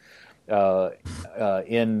practiced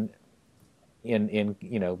in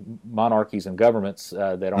monarchies and governments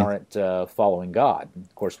that aren't following God.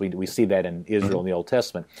 Of course, we see that in Israel in the Old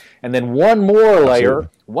Testament. And then one more layer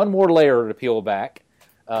to peel back.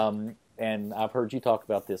 And I've heard you talk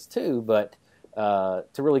about this too. But to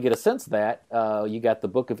really get a sense of that, you got the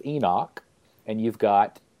Book of Enoch, and you've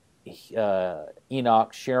got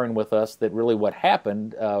Enoch sharing with us that really what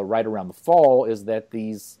happened right around the fall is that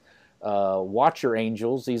these watcher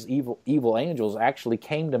angels, these evil angels, actually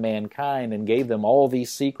came to mankind and gave them all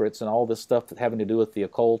these secrets and all this stuff having to do with the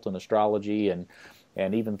occult and astrology and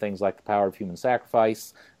even things like the power of human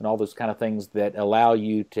sacrifice and all those kind of things that allow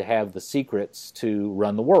you to have the secrets to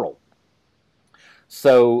run the world.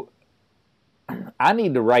 So I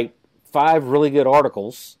need to write 5 really good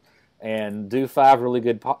articles and do 5 really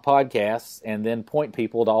good podcasts and then point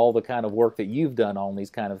people to all the kind of work that you've done on these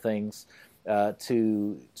kind of things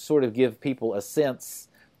to sort of give people a sense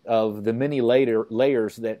of the many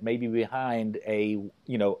layers that may be behind a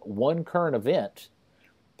one current event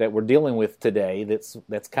that we're dealing with today that's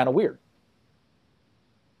kind of weird.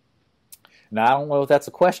 Now I don't know if that's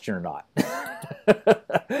a question or not.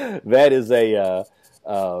 That is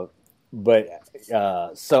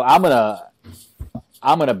so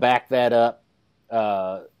I'm going to back that up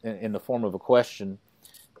in the form of a question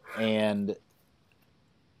and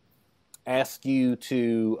ask you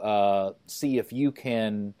to see if you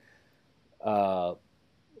can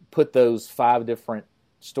put those 5 different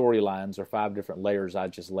storylines or 5 different layers I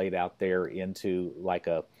just laid out there into like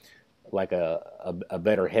a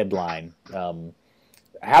better headline.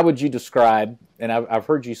 How would you describe? And I've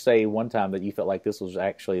heard you say one time that you felt like this was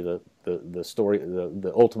actually the story,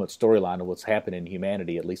 the ultimate storyline of what's happened in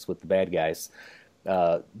humanity, at least with the bad guys.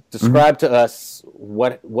 Describe to us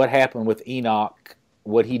what happened with Enoch,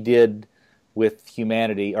 what he did with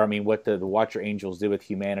humanity, or I mean, what the Watcher Angels did with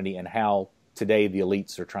humanity, and how today the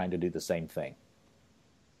elites are trying to do the same thing.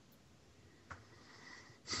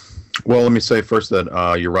 Well, let me say first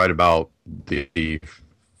that you're right about the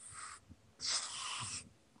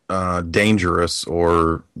dangerous,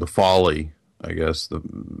 or the folly, I guess,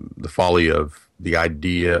 the folly of the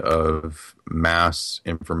idea of mass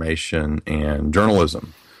information and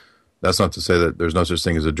journalism. That's not to say that there's no such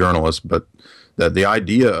thing as a journalist, but that the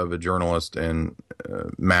idea of a journalist and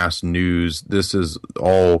mass news, this is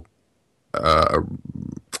all,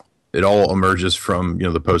 it all emerges from,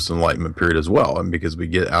 the post-Enlightenment period as well, and because we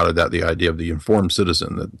get out of that the idea of the informed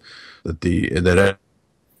citizen, that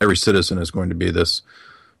every citizen is going to be this,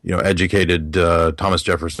 educated Thomas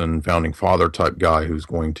Jefferson founding father type guy who's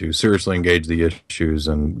going to seriously engage the issues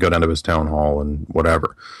and go down to his town hall and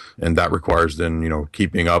whatever, and that requires then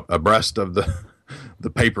keeping up abreast of the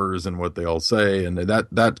papers and what they all say, and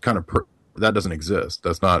that kind of that doesn't exist.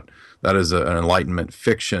 That is an Enlightenment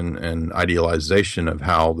fiction and idealization of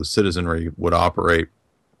how the citizenry would operate.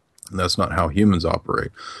 And that's not how humans operate.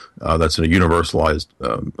 That's a universalized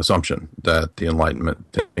assumption that the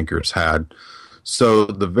Enlightenment thinkers had. So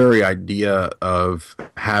the very idea of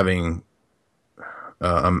having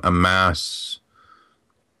a mass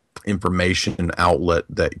information outlet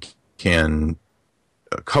that can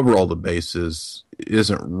cover all the bases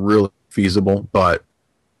isn't really feasible, but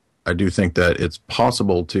I do think that it's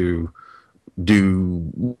possible to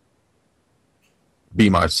be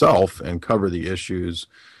myself and cover the issues.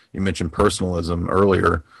 You mentioned personalism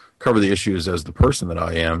earlier. Cover the issues as the person that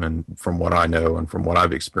I am, and from what I know and from what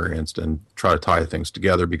I've experienced, and try to tie things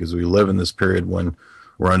together, because we live in this period when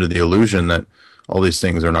we're under the illusion that all these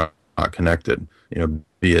things are not connected,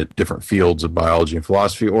 be it different fields of biology and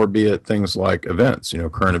philosophy, or be it things like events,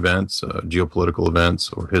 current events, geopolitical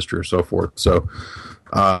events, or history, or so forth. So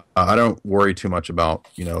I don't worry too much about,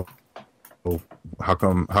 how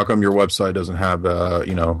come your website doesn't have a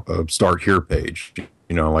start here page?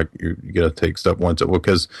 Like you got to take step one.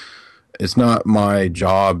 Because it's not my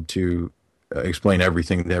job to explain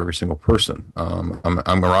everything to every single person.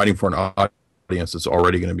 I'm writing for an audience that's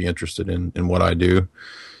already going to be interested in what I do.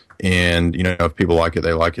 And, if people like it,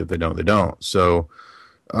 they like it. If they don't, they don't. So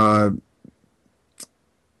to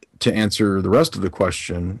answer the rest of the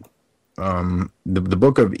question, the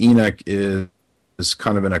book of Enoch is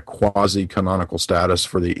kind of in a quasi-canonical status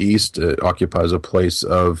for the East. It occupies a place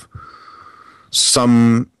of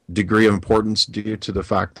some degree of importance due to the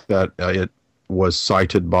fact that it was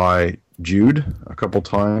cited by Jude a couple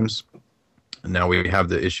times. And now we have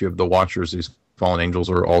the issue of the Watchers. These fallen angels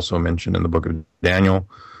are also mentioned in the book of Daniel.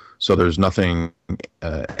 So there's nothing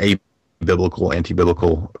abiblical,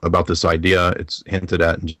 anti-biblical about this idea. It's hinted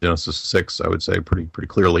at in Genesis 6, I would say, pretty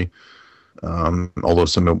clearly. Although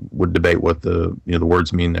some would debate what the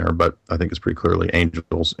words mean there, but I think it's pretty clearly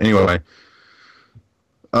angels. Anyway,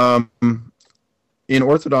 in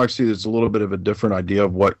Orthodoxy, there's a little bit of a different idea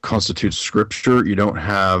of what constitutes Scripture. You don't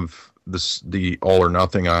have the all or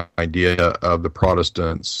nothing idea of the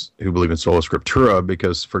Protestants who believe in sola scriptura,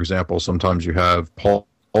 because, for example, sometimes you have Paul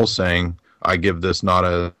saying, "I give this not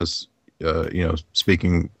as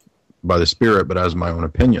speaking by the Spirit, but as my own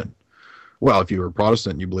opinion." Well, if you're a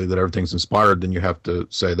Protestant and you believe that everything's inspired, then you have to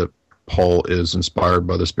say that Paul is inspired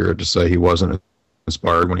by the Spirit to say he wasn't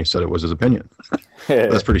inspired when he said it was his opinion.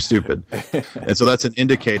 That's pretty stupid. And so that's an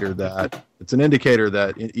indicator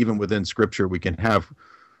that even within Scripture we can have.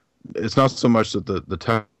 It's not so much that the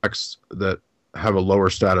texts that have a lower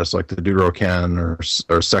status, like the Deuterocanon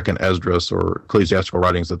or Second Esdras or ecclesiastical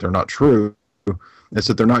writings, that they're not true. It's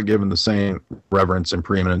that they're not given the same reverence and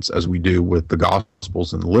preeminence as we do with the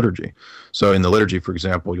Gospels and the liturgy. So in the liturgy, for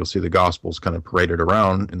example, you'll see the Gospels kind of paraded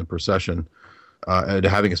around in the procession,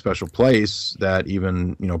 having a special place that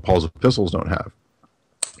even Paul's epistles don't have.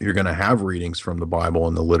 You're going to have readings from the Bible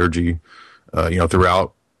and the liturgy,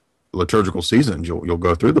 throughout liturgical seasons. You'll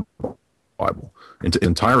go through the Bible into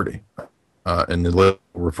entirety, and it'll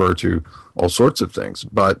refer to all sorts of things.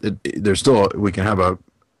 But there's still we can have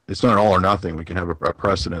it's not all or nothing. We can have a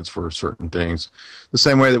precedence for certain things. The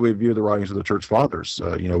same way that we view the writings of the church fathers.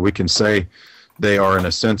 We can say they are, in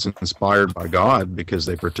a sense, inspired by God because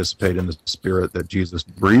they participate in the spirit that Jesus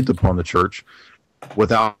breathed upon the church,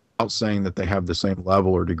 without saying that they have the same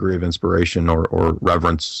level or degree of inspiration or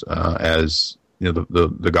reverence as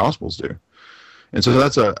the Gospels do. And so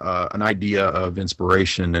that's an idea of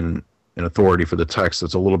inspiration and authority for the text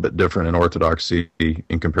that's a little bit different in orthodoxy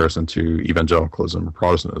in comparison to evangelicalism or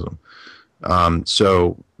Protestantism.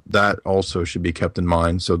 So that also should be kept in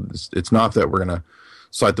mind. So it's not that we're going to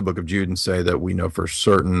cite the book of Jude and say that we know for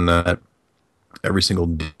certain that every single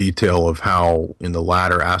detail of how in the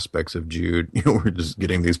latter aspects of Jude, we're just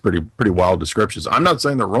getting these pretty wild descriptions. I'm not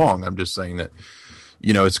saying they're wrong. I'm just saying that,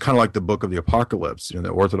 it's kind of like the book of the Apocalypse. The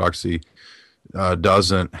orthodoxy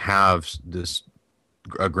doesn't have this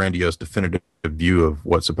grandiose, definitive view of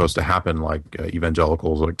what's supposed to happen, like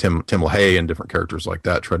evangelicals, like Tim LaHaye and different characters like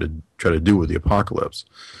that try to do with the Apocalypse.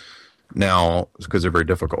 Now, because they're very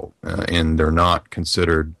difficult and they're not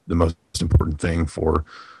considered the most important thing for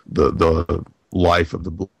the life of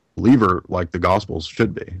the believer, like the Gospels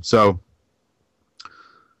should be. So,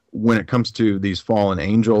 when it comes to these fallen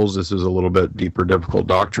angels, this is a little bit deeper, difficult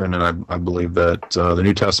doctrine, and I believe that the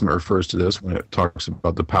New Testament refers to this when it talks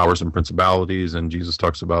about the powers and principalities, and Jesus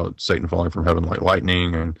talks about Satan falling from heaven like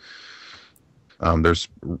lightning, and there's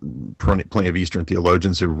plenty of Eastern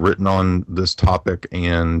theologians who've written on this topic,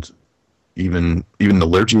 and even the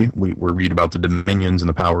liturgy, we read about the dominions and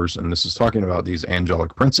the powers, and this is talking about these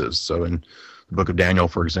angelic princes. So in the book of Daniel,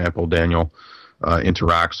 for example, Daniel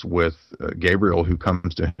interacts with Gabriel, who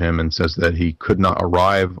comes to him and says that he could not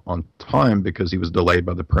arrive on time because he was delayed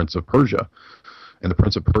by the prince of Persia. And the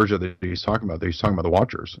prince of Persia that he's talking about the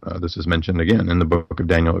Watchers. This is mentioned again in the book of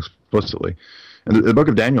Daniel explicitly. And the book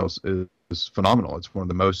of Daniel is phenomenal. It's one of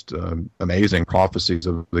the most amazing prophecies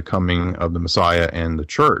of the coming of the Messiah and the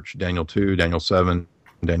church. Daniel 2, Daniel 7,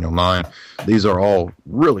 Daniel 9. These are all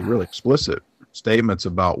really, really explicit statements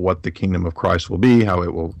about what the kingdom of Christ will be, how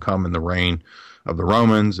it will come in the reign of the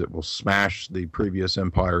Romans. It will smash the previous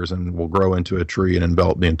empires and will grow into a tree and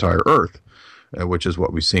envelop the entire earth, which is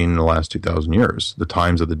what we've seen in the last 2,000 years, the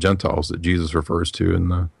times of the Gentiles that Jesus refers to in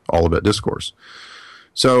the Olivet Discourse.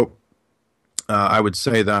 So I would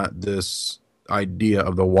say that this idea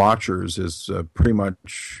of the Watchers is pretty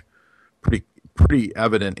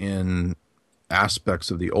evident in aspects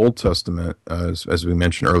of the Old Testament, as we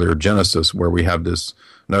mentioned earlier, Genesis, where we have this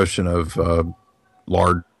notion of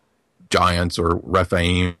large giants or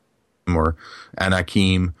Rephaim or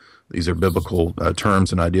Anakim. These are biblical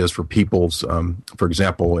terms and ideas for peoples. For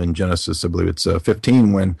example, in Genesis, I believe it's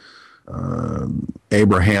 15, when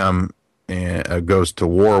Abraham goes to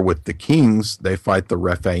war with the kings, they fight the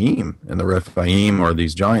Rephaim, and the Rephaim are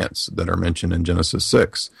these giants that are mentioned in Genesis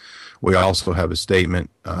 6. We also have a statement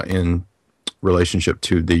in relationship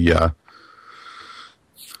to the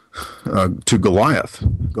to Goliath.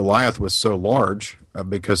 Goliath was so large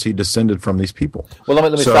because he descended from these people. Well, let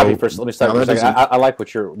me stop you first. Let me stop you for a second. I like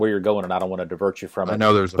where you're going, and I don't want to divert you from it. I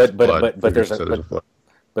know there's a flood.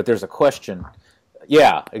 But there's a question.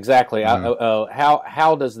 Yeah, exactly. Mm-hmm.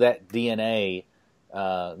 How does that DNA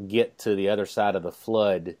get to the other side of the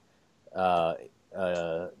flood?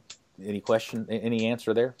 Any question? Any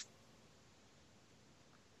answer there?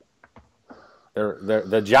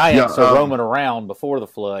 The giants are roaming around before the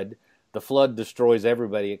flood. The flood destroys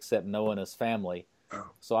everybody except Noah and his family.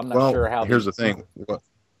 So I'm not sure how. Here's the thing,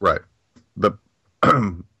 right?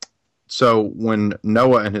 So when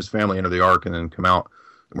Noah and his family enter the ark and then come out,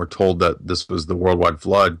 and we're told that this was the worldwide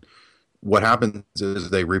flood, what happens is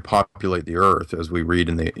they repopulate the earth, as we read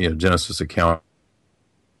in the Genesis account,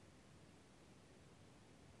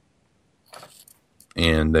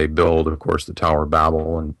 and they build, of course, the Tower of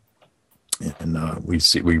Babel, and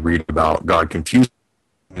we read about God confusing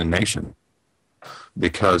the nation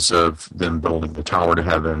because of them building the tower to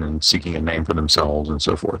heaven and seeking a name for themselves and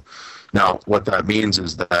so forth. Now, what that means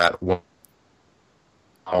is that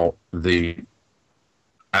the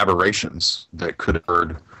aberrations that could have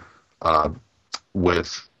occurred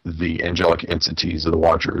with the angelic entities of the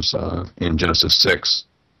Watchers in Genesis 6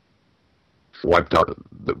 wiped out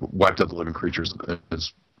the living creatures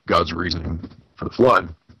as God's reasoning for the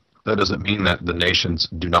flood. That doesn't mean that the nations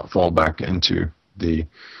do not fall back into the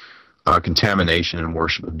contamination and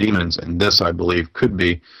worship of demons. And this, I believe, could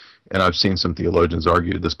be, and I've seen some theologians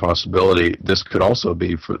argue this possibility, this could also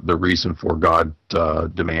be for the reason for God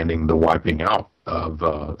demanding the wiping out of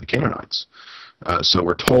the Canaanites. So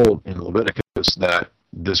we're told in Leviticus that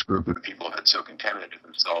this group of people had so contaminated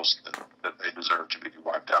themselves that they deserve to be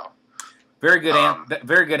wiped out. Very good,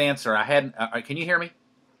 very good answer. Can you hear me?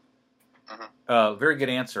 Very good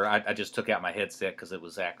answer. I just took out my headset because it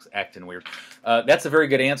was acting weird. That's a very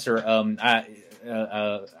good answer.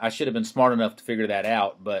 I should have been smart enough to figure that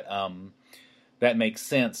out, but that makes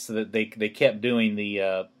sense. So that they kept doing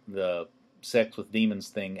the sex with demons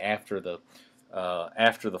thing after the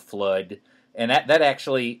flood, and that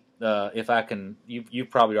actually, if I can, you've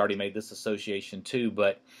probably already made this association too,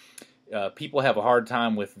 but people have a hard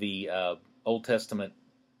time with the Old Testament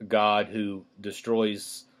God who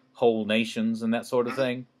destroys whole nations and that sort of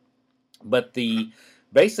thing. But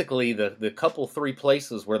basically the couple three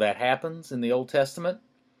places where that happens in the Old Testament,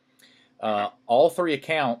 all three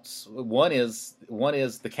accounts. One is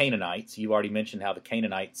the Canaanites. You already mentioned how the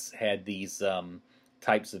Canaanites had these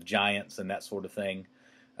types of giants and that sort of thing,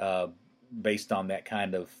 based on that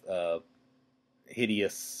kind of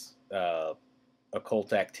hideous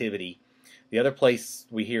occult activity. The other place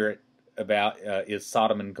we hear it about is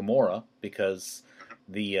Sodom and Gomorrah, because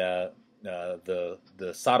the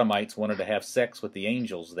Sodomites wanted to have sex with the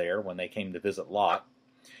angels there when they came to visit Lot.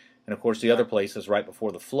 And of course the other place is right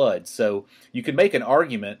before the flood. So you could make an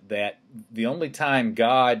argument that the only time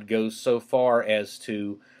God goes so far as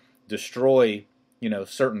to destroy,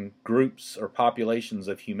 certain groups or populations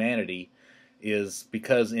of humanity is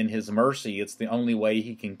because in his mercy it's the only way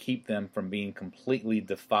he can keep them from being completely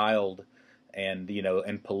defiled and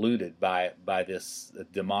and polluted by this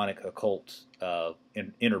demonic occult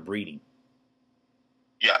interbreeding.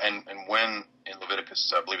 Yeah, and when in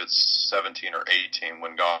Leviticus, I believe it's 17 or 18,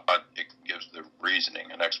 when God gives the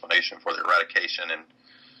reasoning and explanation for the eradication, and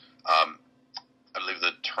I believe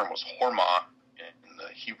the term was hormah in the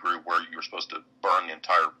Hebrew, where you were supposed to burn the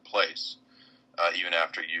entire place, even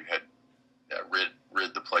after you had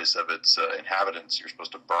rid the place of its inhabitants. You're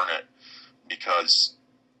supposed to burn it because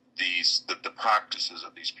the practices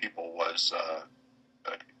of these people was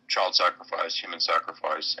child sacrifice, human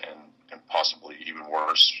sacrifice, and possibly even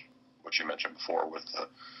worse, what you mentioned before with the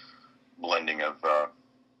blending of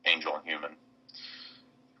angel and human.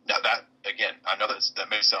 Now that, again, I know that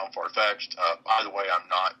may sound far-fetched. By the way, I'm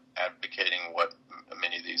not advocating what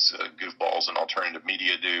many of these goofballs and alternative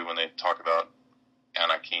media do when they talk about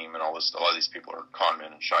Anakim and all this. A lot of these people are con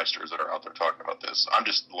men and shysters that are out there talking about this. I'm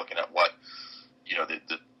just looking at what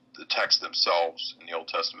the texts themselves in the Old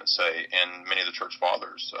Testament say, and many of the church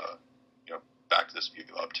fathers, back this view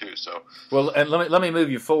up too. So, well, and let me move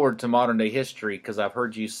you forward to modern day history, because I've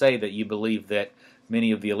heard you say that you believe that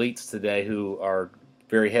many of the elites today who are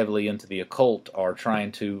very heavily into the occult are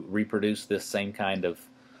trying to reproduce this same kind of,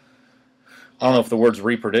 I don't know if the words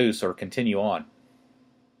reproduce or continue on.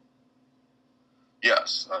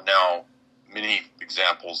 Yes. Now, many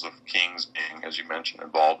examples of kings being, as you mentioned,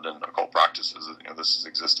 involved in occult practices. This has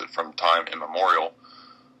existed from time immemorial,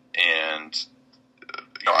 and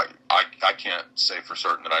I can't say for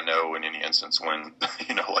certain that I know in any instance when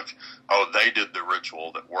they did the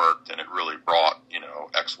ritual that worked and it really brought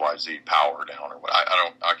XYZ power down or what.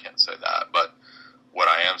 I can't say that, but what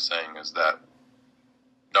I am saying is that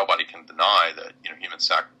nobody can deny that human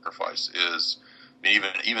sacrifice is.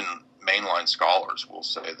 Even mainline scholars will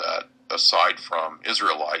say that aside from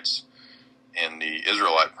Israelites in the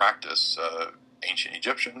Israelite practice, ancient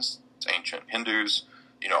Egyptians, ancient Hindus,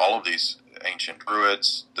 all of these ancient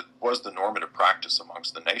Druids, that was the normative practice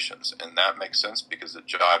amongst the nations. And that makes sense because it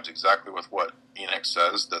jives exactly with what Enoch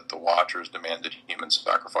says, that the Watchers demanded human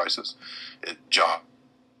sacrifices. It jives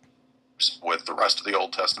with the rest of the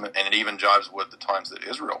Old Testament, and it even jives with the times that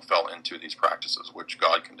Israel fell into these practices, which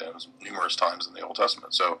God condemns numerous times in the Old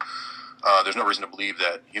Testament. So there's no reason to believe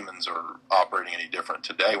that humans are operating any different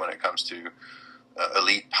today when it comes to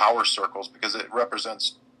elite power circles, because it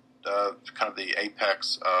represents kind of the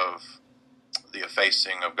apex of the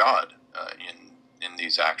effacing of God in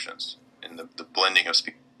these actions, in the blending of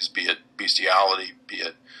species, be it bestiality, be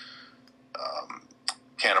it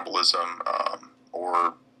cannibalism,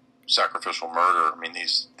 or sacrificial murder. I mean,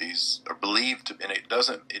 these are believed to, and it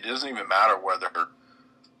doesn't even matter whether,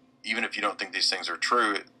 even if you don't think these things are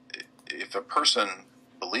true, if a person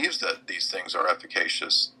believes that these things are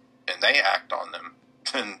efficacious and they act on them,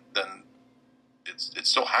 then it's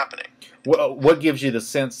still happening. Well, what gives you the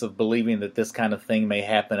sense of believing that this kind of thing may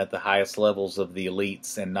happen at the highest levels of the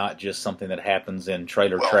elites and not just something that happens in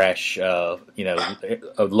trailer trash,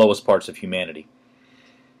 lowest parts of humanity?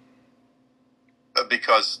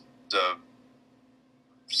 Because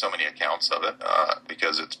so many accounts of it,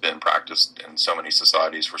 because it's been practiced in so many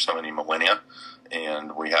societies for so many millennia,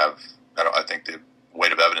 and we have, I think the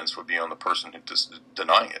weight of evidence would be on the person who's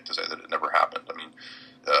denying it to say that it never happened. I mean,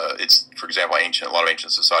 it's, for example, a lot of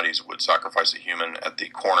ancient societies would sacrifice a human at the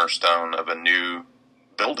cornerstone of a new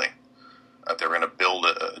building. They were going to build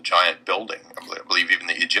a giant building. I believe even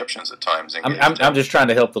the Egyptians at times. I'm just trying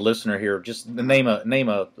to help the listener here. Just name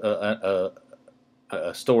a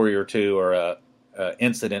story or two, or a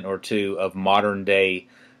incident or two of modern day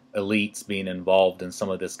elites being involved in some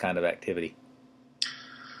of this kind of activity.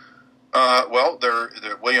 Well,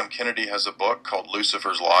 William Kennedy has a book called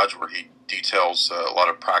Lucifer's Lodge, where he details a lot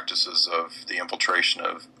of practices of the infiltration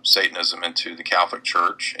of Satanism into the Catholic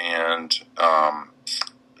Church, and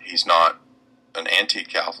he's not an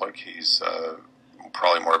anti-Catholic. He's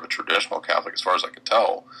probably more of a traditional Catholic, as far as I could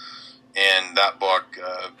tell. And that book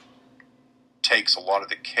takes a lot of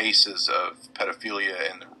the cases of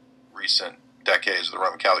pedophilia in the recent decades of the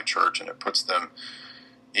Roman Catholic Church, and it puts them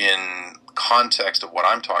in context of what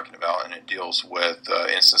I'm talking about, and it deals with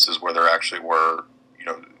instances where there actually were,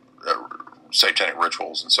 satanic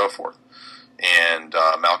rituals and so forth. And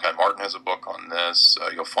Malachi Martin has a book on this.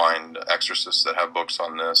 You'll find exorcists that have books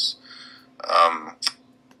on this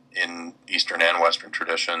in Eastern and Western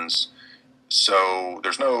traditions. So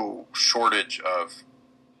there's no shortage of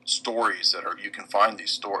stories you can find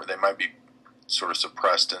these stories. They might be sort of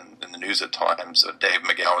suppressed in the news at times. Dave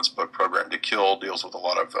McGowan's book, Program to Kill, deals with a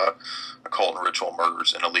lot of occult and ritual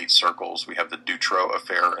murders in elite circles. We have the Dutroux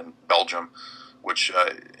affair in Belgium, which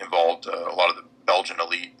involved a lot of the Belgian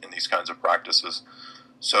elite in these kinds of practices.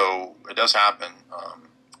 So it does happen.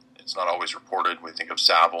 It's not always reported. We think of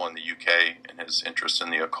Savile in the UK and his interest in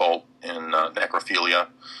the occult and necrophilia,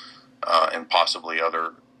 and possibly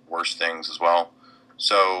other worse things as well.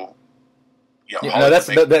 So,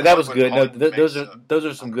 that was good. No, those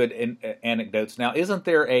are some good anecdotes. Now, isn't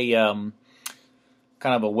there a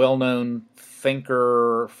kind of a well-known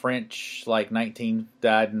thinker, French, like died in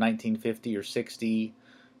 1950 or 60,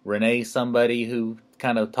 Rene somebody, who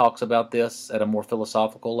kind of talks about this at a more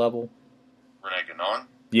philosophical level? Rene Guénon?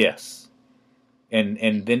 Yes.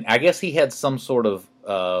 And then I guess he had some sort of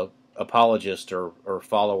apologist or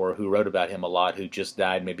follower who wrote about him a lot, who just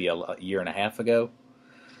died maybe a year and a half ago.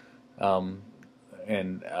 So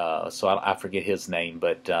I forget his name,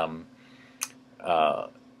 but Guénon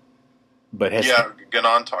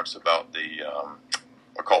talks about the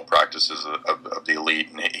occult practices of the elite,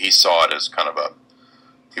 and he saw it as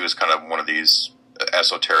he was kind of one of these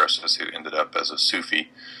esotericists who ended up as a Sufi,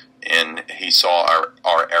 and he saw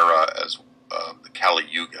our era as the Kali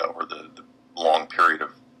Yuga, or the long period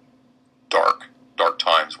of dark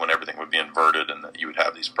times when everything would be inverted, and that you would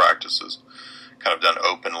have these practices kind of done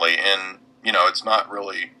openly. And it's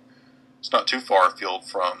not too far afield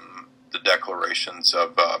from the declarations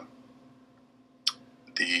of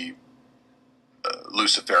the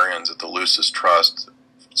Luciferians at the Lucis Trust,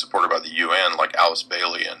 supported by the UN, like Alice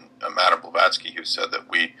Bailey and Madame Blavatsky, who said that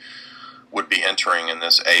we would be entering in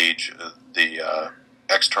this age the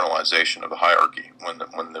externalization of the hierarchy, when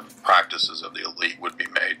the practices of the elite would be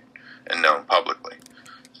made and known publicly.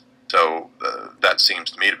 So that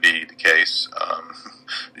seems to me to be the case.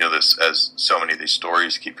 This, as so many of these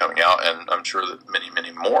stories keep coming out, and I'm sure that many,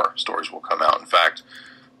 many more stories will come out. In fact,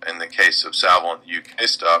 in the case of Savile and the UK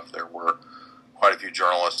stuff, there were quite a few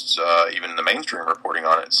journalists, even in the mainstream, reporting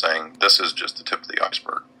on it, saying this is just the tip of the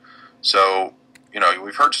iceberg. So,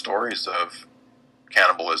 we've heard stories of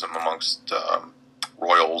cannibalism amongst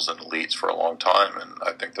royals and elites for a long time, and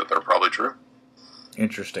I think that they're probably true.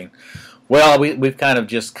 Interesting. Well, we've kind of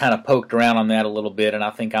poked around on that a little bit, and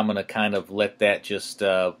I think I'm going to kind of let that just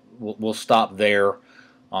we'll stop there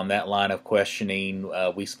on that line of questioning.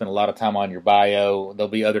 We spent a lot of time on your bio. There'll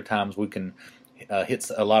be other times we can hit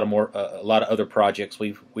a lot of other projects.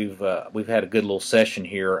 We've had a good little session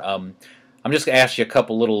here. I'm just going to ask you a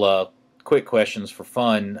couple little quick questions for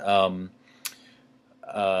fun.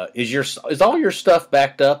 Is all your stuff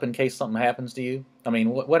backed up in case something happens to you? I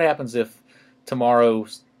mean, what happens if tomorrow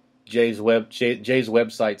Jay's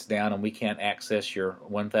website's down and we can't access your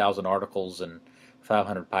 1,000 articles and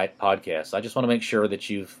 500 podcasts? I just want to make sure that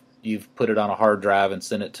you've put it on a hard drive and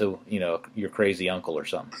sent it to your crazy uncle or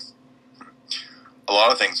something. A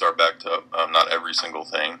lot of things are backed up. Not every single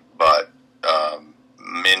thing, but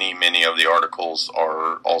many of the articles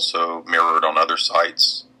are also mirrored on other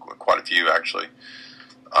sites. Quite a few, actually.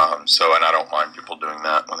 And I don't mind people doing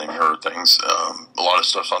that when they mirror things. A lot of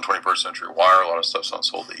stuff's on 21st Century Wire. A lot of stuff's on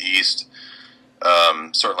Soul to East.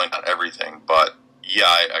 Certainly not everything, but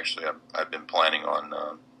yeah, I've been planning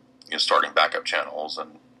on starting backup channels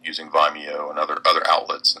and using Vimeo and other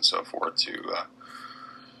outlets and so forth to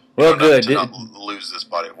good. To not lose this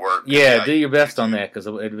body of work. Yeah, do your best on that, because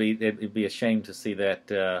it'd be a shame to see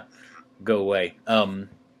that go away.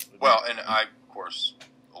 Well, and of course,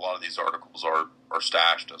 a lot of these articles are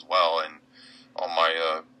stashed as well, and on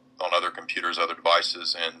my on other computers, other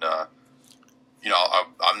devices, and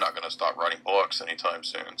I'm not going to stop writing books anytime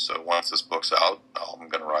soon. So once this book's out, I'm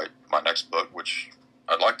going to write my next book, which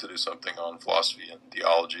I'd like to do something on philosophy and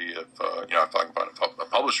theology if I can find a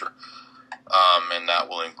publisher. And that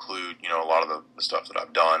will include, a lot of the stuff that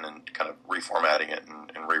I've done and kind of reformatting it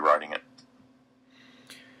and rewriting it.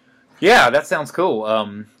 Yeah, that sounds cool.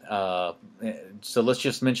 So let's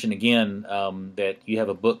just mention again that you have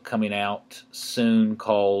a book coming out soon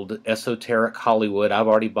called Esoteric Hollywood. I've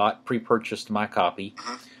already pre-purchased my copy.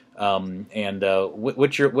 Mm-hmm.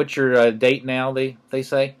 What's your date now? They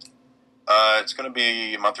say it's going to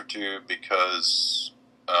be a month or two because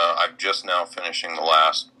I'm just now finishing the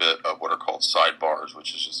last bit of what are called sidebars,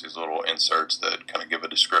 which is just these little inserts that kind of give a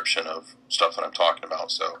description of stuff that I'm talking about.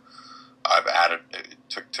 So I've added. It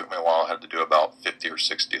took me a while. I had to do about 50 or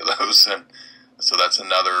 60 of those, and so that's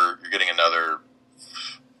another. You're getting another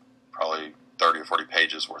probably 30 or 40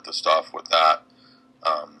 pages worth of stuff with that.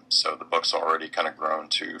 So the book's already kind of grown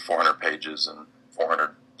to 400 pages and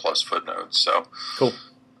 400 plus footnotes. So cool.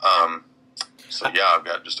 So yeah, I've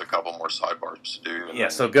got just a couple more sidebars to do. Yeah,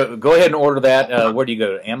 so go ahead and order that. Where do you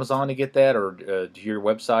go? To Amazon to get that, or to your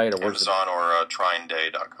website, or Amazon or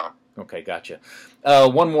tryingday.com. Okay, gotcha.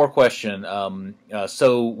 One more question.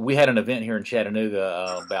 So we had an event here in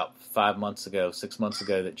Chattanooga about 6 months ago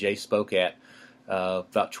that Jay spoke at.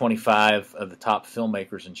 About 25 of the top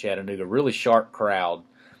filmmakers in Chattanooga, really sharp crowd.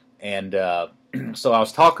 And so I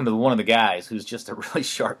was talking to one of the guys who's just a really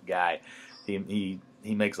sharp guy.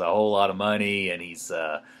 He makes a whole lot of money, and he's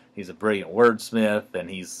a brilliant wordsmith, and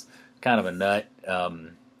he's kind of a nut,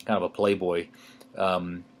 kind of a playboy.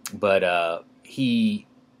 But he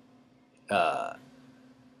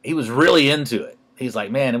was really into it. He's like,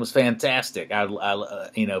 man, it was fantastic.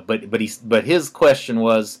 But his question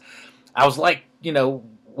was, I was like,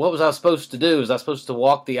 what was I supposed to do? Was I supposed to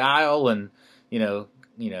walk the aisle and,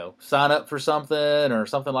 sign up for something or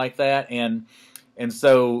something like that? And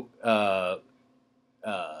so,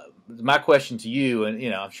 my question to you,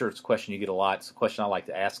 and I'm sure it's a question you get a lot. It's a question I like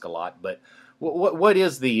to ask a lot. But what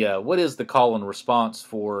is the call and response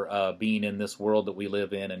for being in this world that we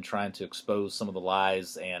live in and trying to expose some of the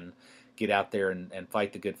lies and get out there and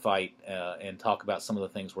fight the good fight and talk about some of the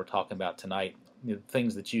things we're talking about tonight,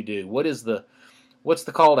 things that you do? What's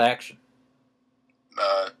the call to action?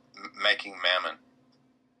 Making mammon.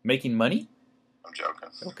 Making money? I'm joking.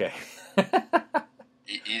 Okay.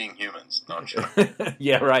 Eating humans. No, I'm joking.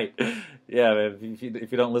 Yeah, right. Yeah,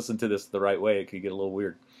 if you don't listen to this the right way, it could get a little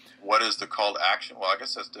weird. What is the call to action? Well, I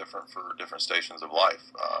guess that's different for different stations of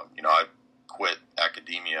life. I quit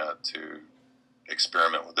academia to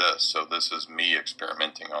experiment with this. So this is me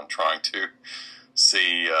experimenting on trying to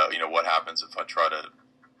see, what happens if I try to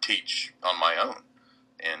teach on my own.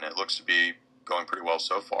 And it looks to be going pretty well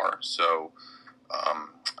so far. So,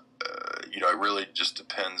 it really just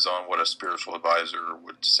depends on what a spiritual advisor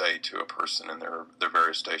would say to a person in their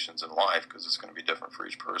various stations in life, because it's going to be different for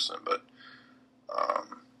each person. But,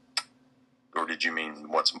 or did you mean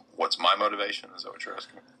what's my motivation? Is that what you're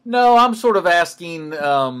asking? No, I'm sort of asking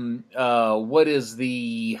what is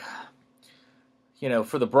the,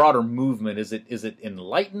 for the broader movement? Is it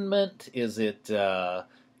enlightenment? Is it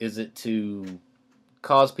to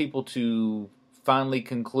cause people to finally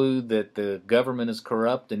conclude that the government is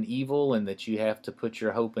corrupt and evil, and that you have to put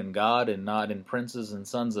your hope in God and not in princes and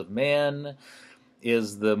sons of men?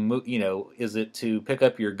 Is it to pick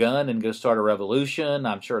up your gun and go start a revolution?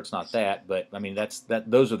 I'm sure it's not that, but I mean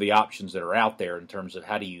those are the options that are out there in terms of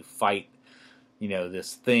how do you fight,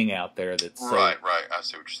 this thing out there that's right. I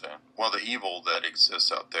see what you're saying. Well, the evil that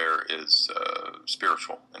exists out there is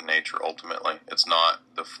spiritual in nature. Ultimately, it's not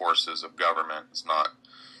the forces of government. It's not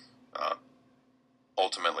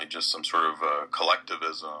ultimately just some sort of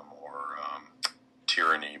collectivism or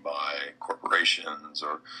tyranny by corporations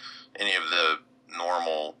or any of the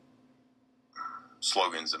normal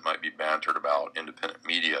slogans that might be bantered about independent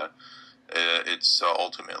media. It's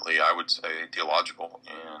ultimately, I would say, theological,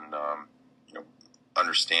 and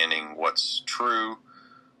understanding what's true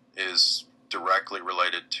is directly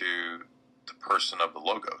related to the person of the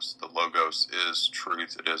Logos. The Logos is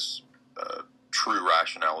truth. It is true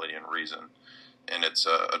rationality and reason, and it's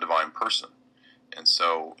a divine person. And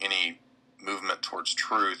so any movement towards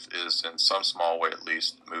truth is, in some small way at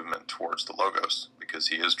least, movement towards the Logos, because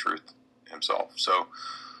he is truth himself. So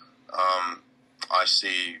I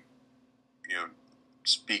see,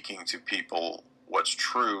 speaking to people what's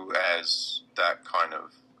true as that kind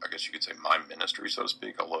of, I guess you could say, my ministry, so to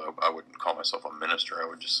speak, although I wouldn't call myself a minister. I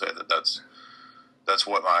would just say that that's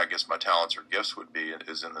what my talents or gifts would be,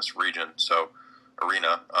 is in this arena. So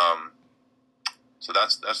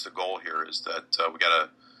that's the goal here, is that we got to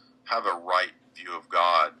have a right view of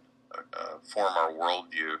God, form our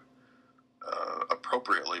worldview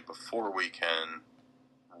appropriately before we can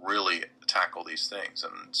really tackle these things.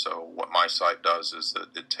 And so what my site does is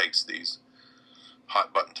that it takes these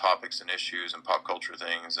hot button topics and issues and pop culture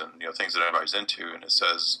things and things that everybody's into, and it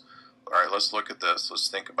says, all right, let's look at this, let's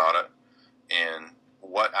think about it, and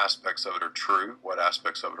what aspects of it are true, what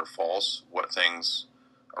aspects of it are false, what things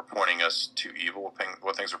are pointing us to evil,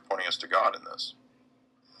 what things are pointing us to God in this.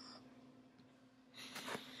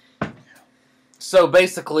 So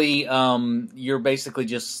basically, you're basically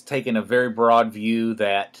just taking a very broad view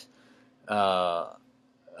that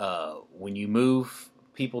when you move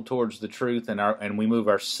people towards the truth and we move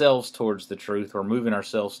ourselves towards the truth, we're moving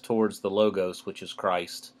ourselves towards the Logos, which is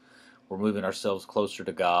Christ. We're moving ourselves closer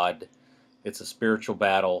to God. It's a spiritual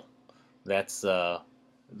battle. That's the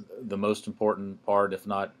most important part, if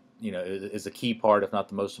not, is a key part, if not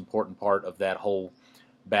the most important part of that whole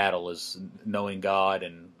battle, is knowing God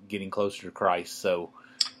and getting closer to Christ. So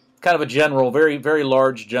kind of a general, very, very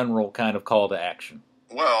large general kind of call to action.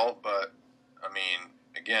 Well, but,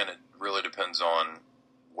 again, it really depends on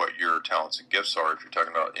what your talents and gifts are. If you're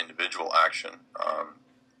talking about individual action,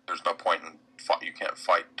 there's no point in you can't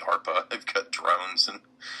fight DARPA. They've got drones, and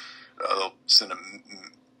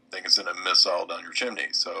they can send a missile down your chimney.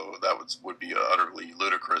 So that would be utterly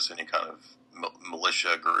ludicrous. Any kind of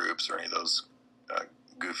militia groups or any of those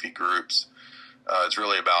goofy groups. It's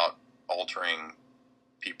really about altering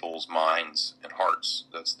people's minds and hearts.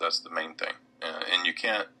 That's the main thing. And you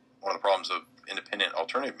can't. One of the problems of independent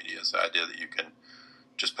alternative media is the idea that you can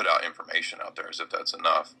just put out information out there as if that's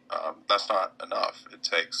enough. That's not enough. It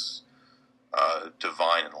takes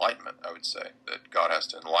divine enlightenment, I would say, that God has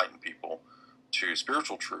to enlighten people to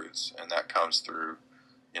spiritual truths, and that comes through,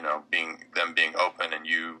 being open and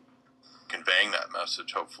you conveying that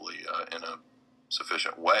message, hopefully, in a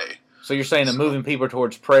sufficient way. So you're saying that moving people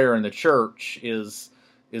towards prayer in the church is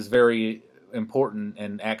very important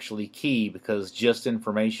and actually key, because just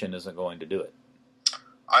information isn't going to do it.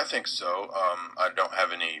 I think so. I don't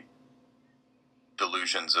have any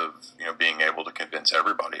delusions of being able to convince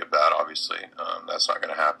everybody of that. Obviously, that's not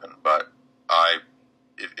going to happen. But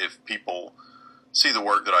if people see the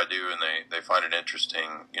work that I do and they find it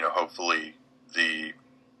interesting, hopefully the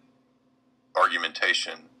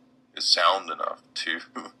argumentation is sound enough to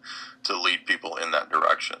lead people in that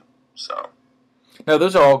direction. So. No,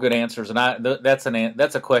 those are all good answers, and that's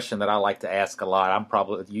a question that I like to ask a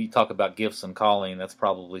lot. You talk about gifts and calling. That's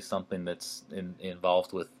probably something that's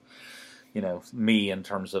involved with me in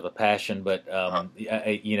terms of a passion. But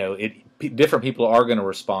different people are going to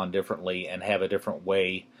respond differently and have a different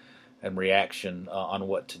way and reaction on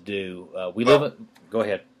what to do. Go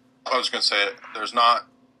ahead. I was going to say there's not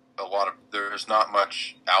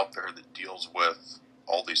much out there that deals with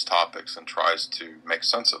all these topics and tries to make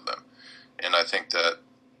sense of them. And I think that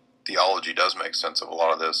theology does make sense of a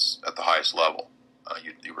lot of this at the highest level.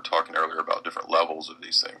 You were talking earlier about different levels of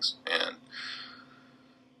these things. And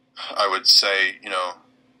I would say,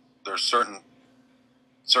 there's certain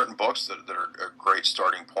books that are great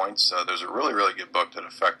starting points. There's a really, really good book that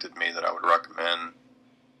affected me that I would recommend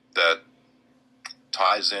that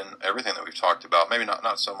ties in everything that we've talked about. Maybe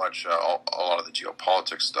not so much a lot of the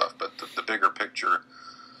geopolitics stuff, but the bigger picture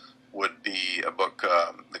would be a book,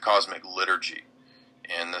 The Cosmic Liturgy.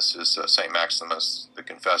 And this is St. Maximus the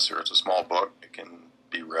Confessor. It's a small book. It can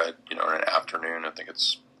be read, in an afternoon. I think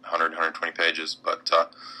it's 120 pages. But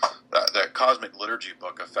that Cosmic Liturgy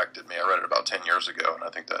book affected me. I read it about 10 years ago, and I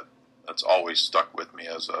think that's always stuck with me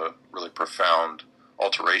as a really profound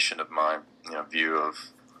alteration of my view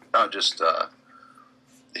of not just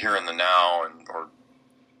here and the now or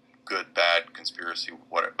good, bad, conspiracy,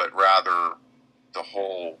 but rather the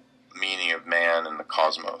whole meaning of man and the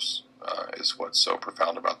cosmos is what's so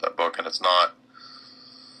profound about that book. And it's not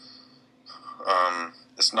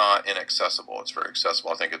inaccessible. It's very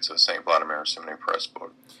accessible. I think it's a St. Vladimir Seminary Press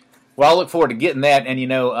book. Well, I look forward to getting that. And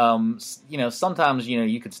sometimes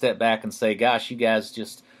you could step back and say, "Gosh, you guys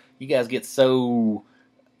get so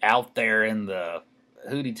out there in the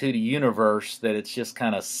hooty-tooty universe that it's just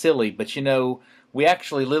kind of silly." But we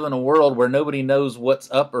actually live in a world where nobody knows what's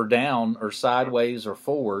up or down or sideways or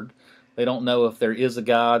forward. They don't know if there is a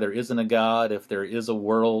God, there isn't a God, if there is a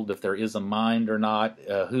world, if there is a mind or not,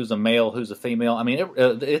 who's a male, who's a female.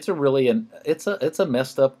 It's a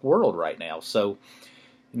messed up world right now. So,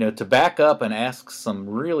 to back up and ask some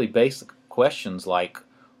really basic questions like,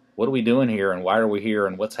 what are we doing here and why are we here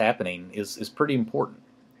and what's happening is pretty important.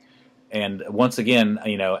 And once again,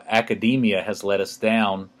 academia has let us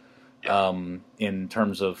down in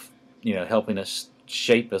terms of helping us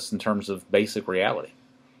shape us in terms of basic reality.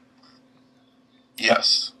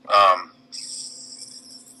 Yes.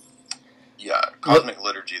 Yeah, Cosmic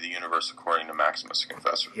Liturgy of the Universe According to Maximus the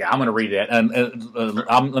Confessor. Yeah, I'm going to read that.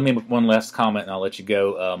 Let me make one last comment, and I'll let you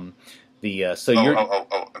go.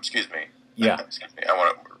 Excuse me. Yeah. Excuse me. I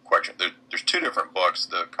want to correction. There's two different books.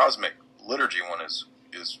 The Cosmic Liturgy one is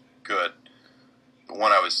good. The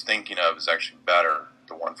one I was thinking of is actually better.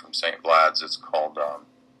 The one from St. Vlad's. It's called On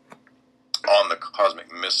the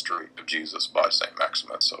Cosmic Mystery of Jesus by St.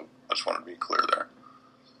 Maximus. So I just wanted to be clear there.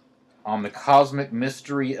 On the Cosmic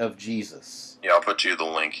Mystery of Jesus. Yeah, I'll put you the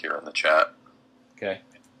link here in the chat. Okay.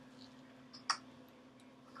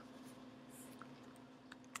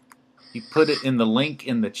 You put it in the link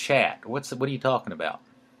in the chat. What are you talking about?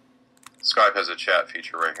 Skype has a chat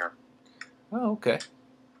feature right here. Oh, okay.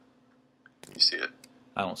 You see it?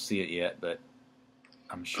 I don't see it yet, but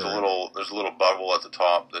I'm sure. There's a little bubble at the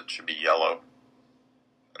top that should be yellow,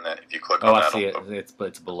 and then if you click on that, I see it.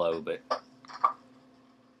 It's below, but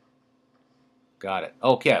got it.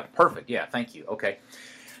 Okay, perfect. Yeah, thank you. Okay,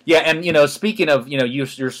 yeah, and speaking of,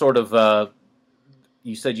 you're sort of.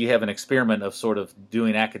 You said you have an experiment of sort of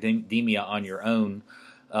doing academia on your own.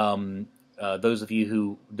 Those of you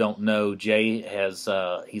who don't know, Jay has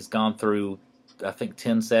he's gone through, I think,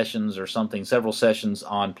 10 sessions or something, several sessions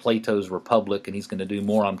on Plato's Republic, and he's going to do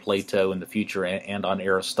more on Plato in the future and on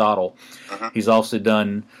Aristotle. Uh-huh. He's also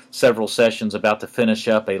done several sessions, about to finish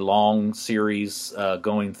up a long series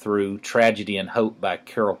going through Tragedy and Hope by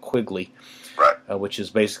Carol Quigley. Right. Which is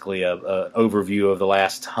basically an overview of the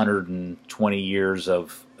last 120 years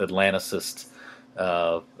of Atlanticist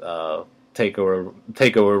takeover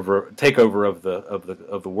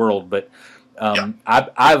of the world. But I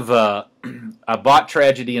bought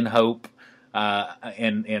Tragedy and Hope,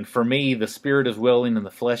 and for me, the spirit is willing and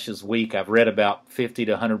the flesh is weak. I've read about 50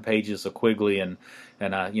 to 100 pages of Quigley, and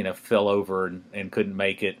I fell over and couldn't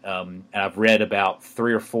make it. And I've read about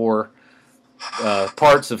 3 or 4.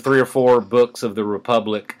 Parts of 3 or 4 books of the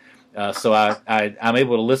Republic, so I'm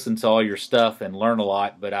able to listen to all your stuff and learn a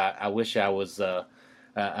lot. But I wish I was,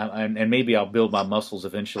 and maybe I'll build my muscles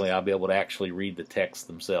eventually. I'll be able to actually read the texts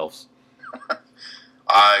themselves.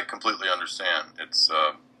 I completely understand. It's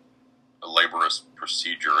a laborious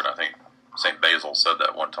procedure, and I think St. Basil said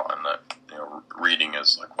that one time, that reading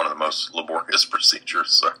is like one of the most laborious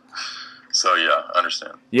procedures. So yeah, I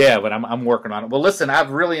understand. Yeah, but I'm working on it. Well, listen,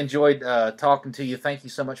 I've really enjoyed talking to you. Thank you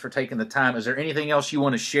so much for taking the time. Is there anything else you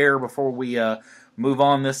want to share before we move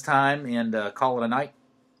on this time and call it a night?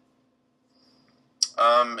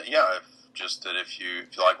 Yeah, just that if you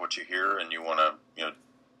like what you hear and you want to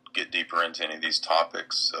get deeper into any of these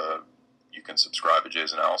topics, you can subscribe to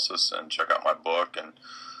Jay's Analysis and check out my book and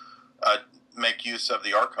make use of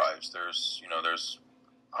the archives. There's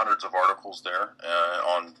hundreds of articles there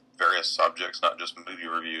on various subjects, not just movie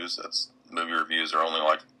reviews. Movie reviews are only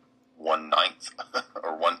like 1/9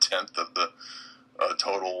 or 1/10 of the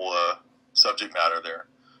total subject matter there.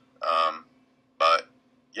 But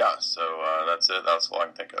yeah, so that's it. That's all I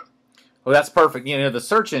can think of. Well, that's perfect. The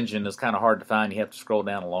search engine is kind of hard to find. You have to scroll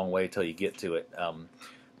down a long way till you get to it.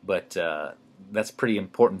 But that's a pretty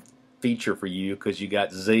important feature for you because you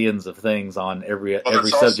got zillions of things on every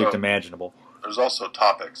subject imaginable. There's also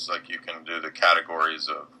topics, like you can do the categories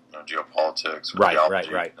of geopolitics or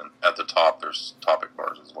geology, right. And at the top there's topic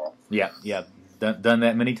bars as well. Yeah, done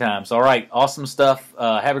that many times. All right, awesome stuff.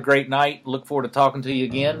 Have a great night. Look forward to talking to you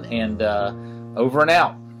again, and over and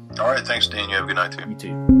out. All right, thanks, Dean. You have a good night, too. You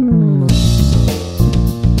too.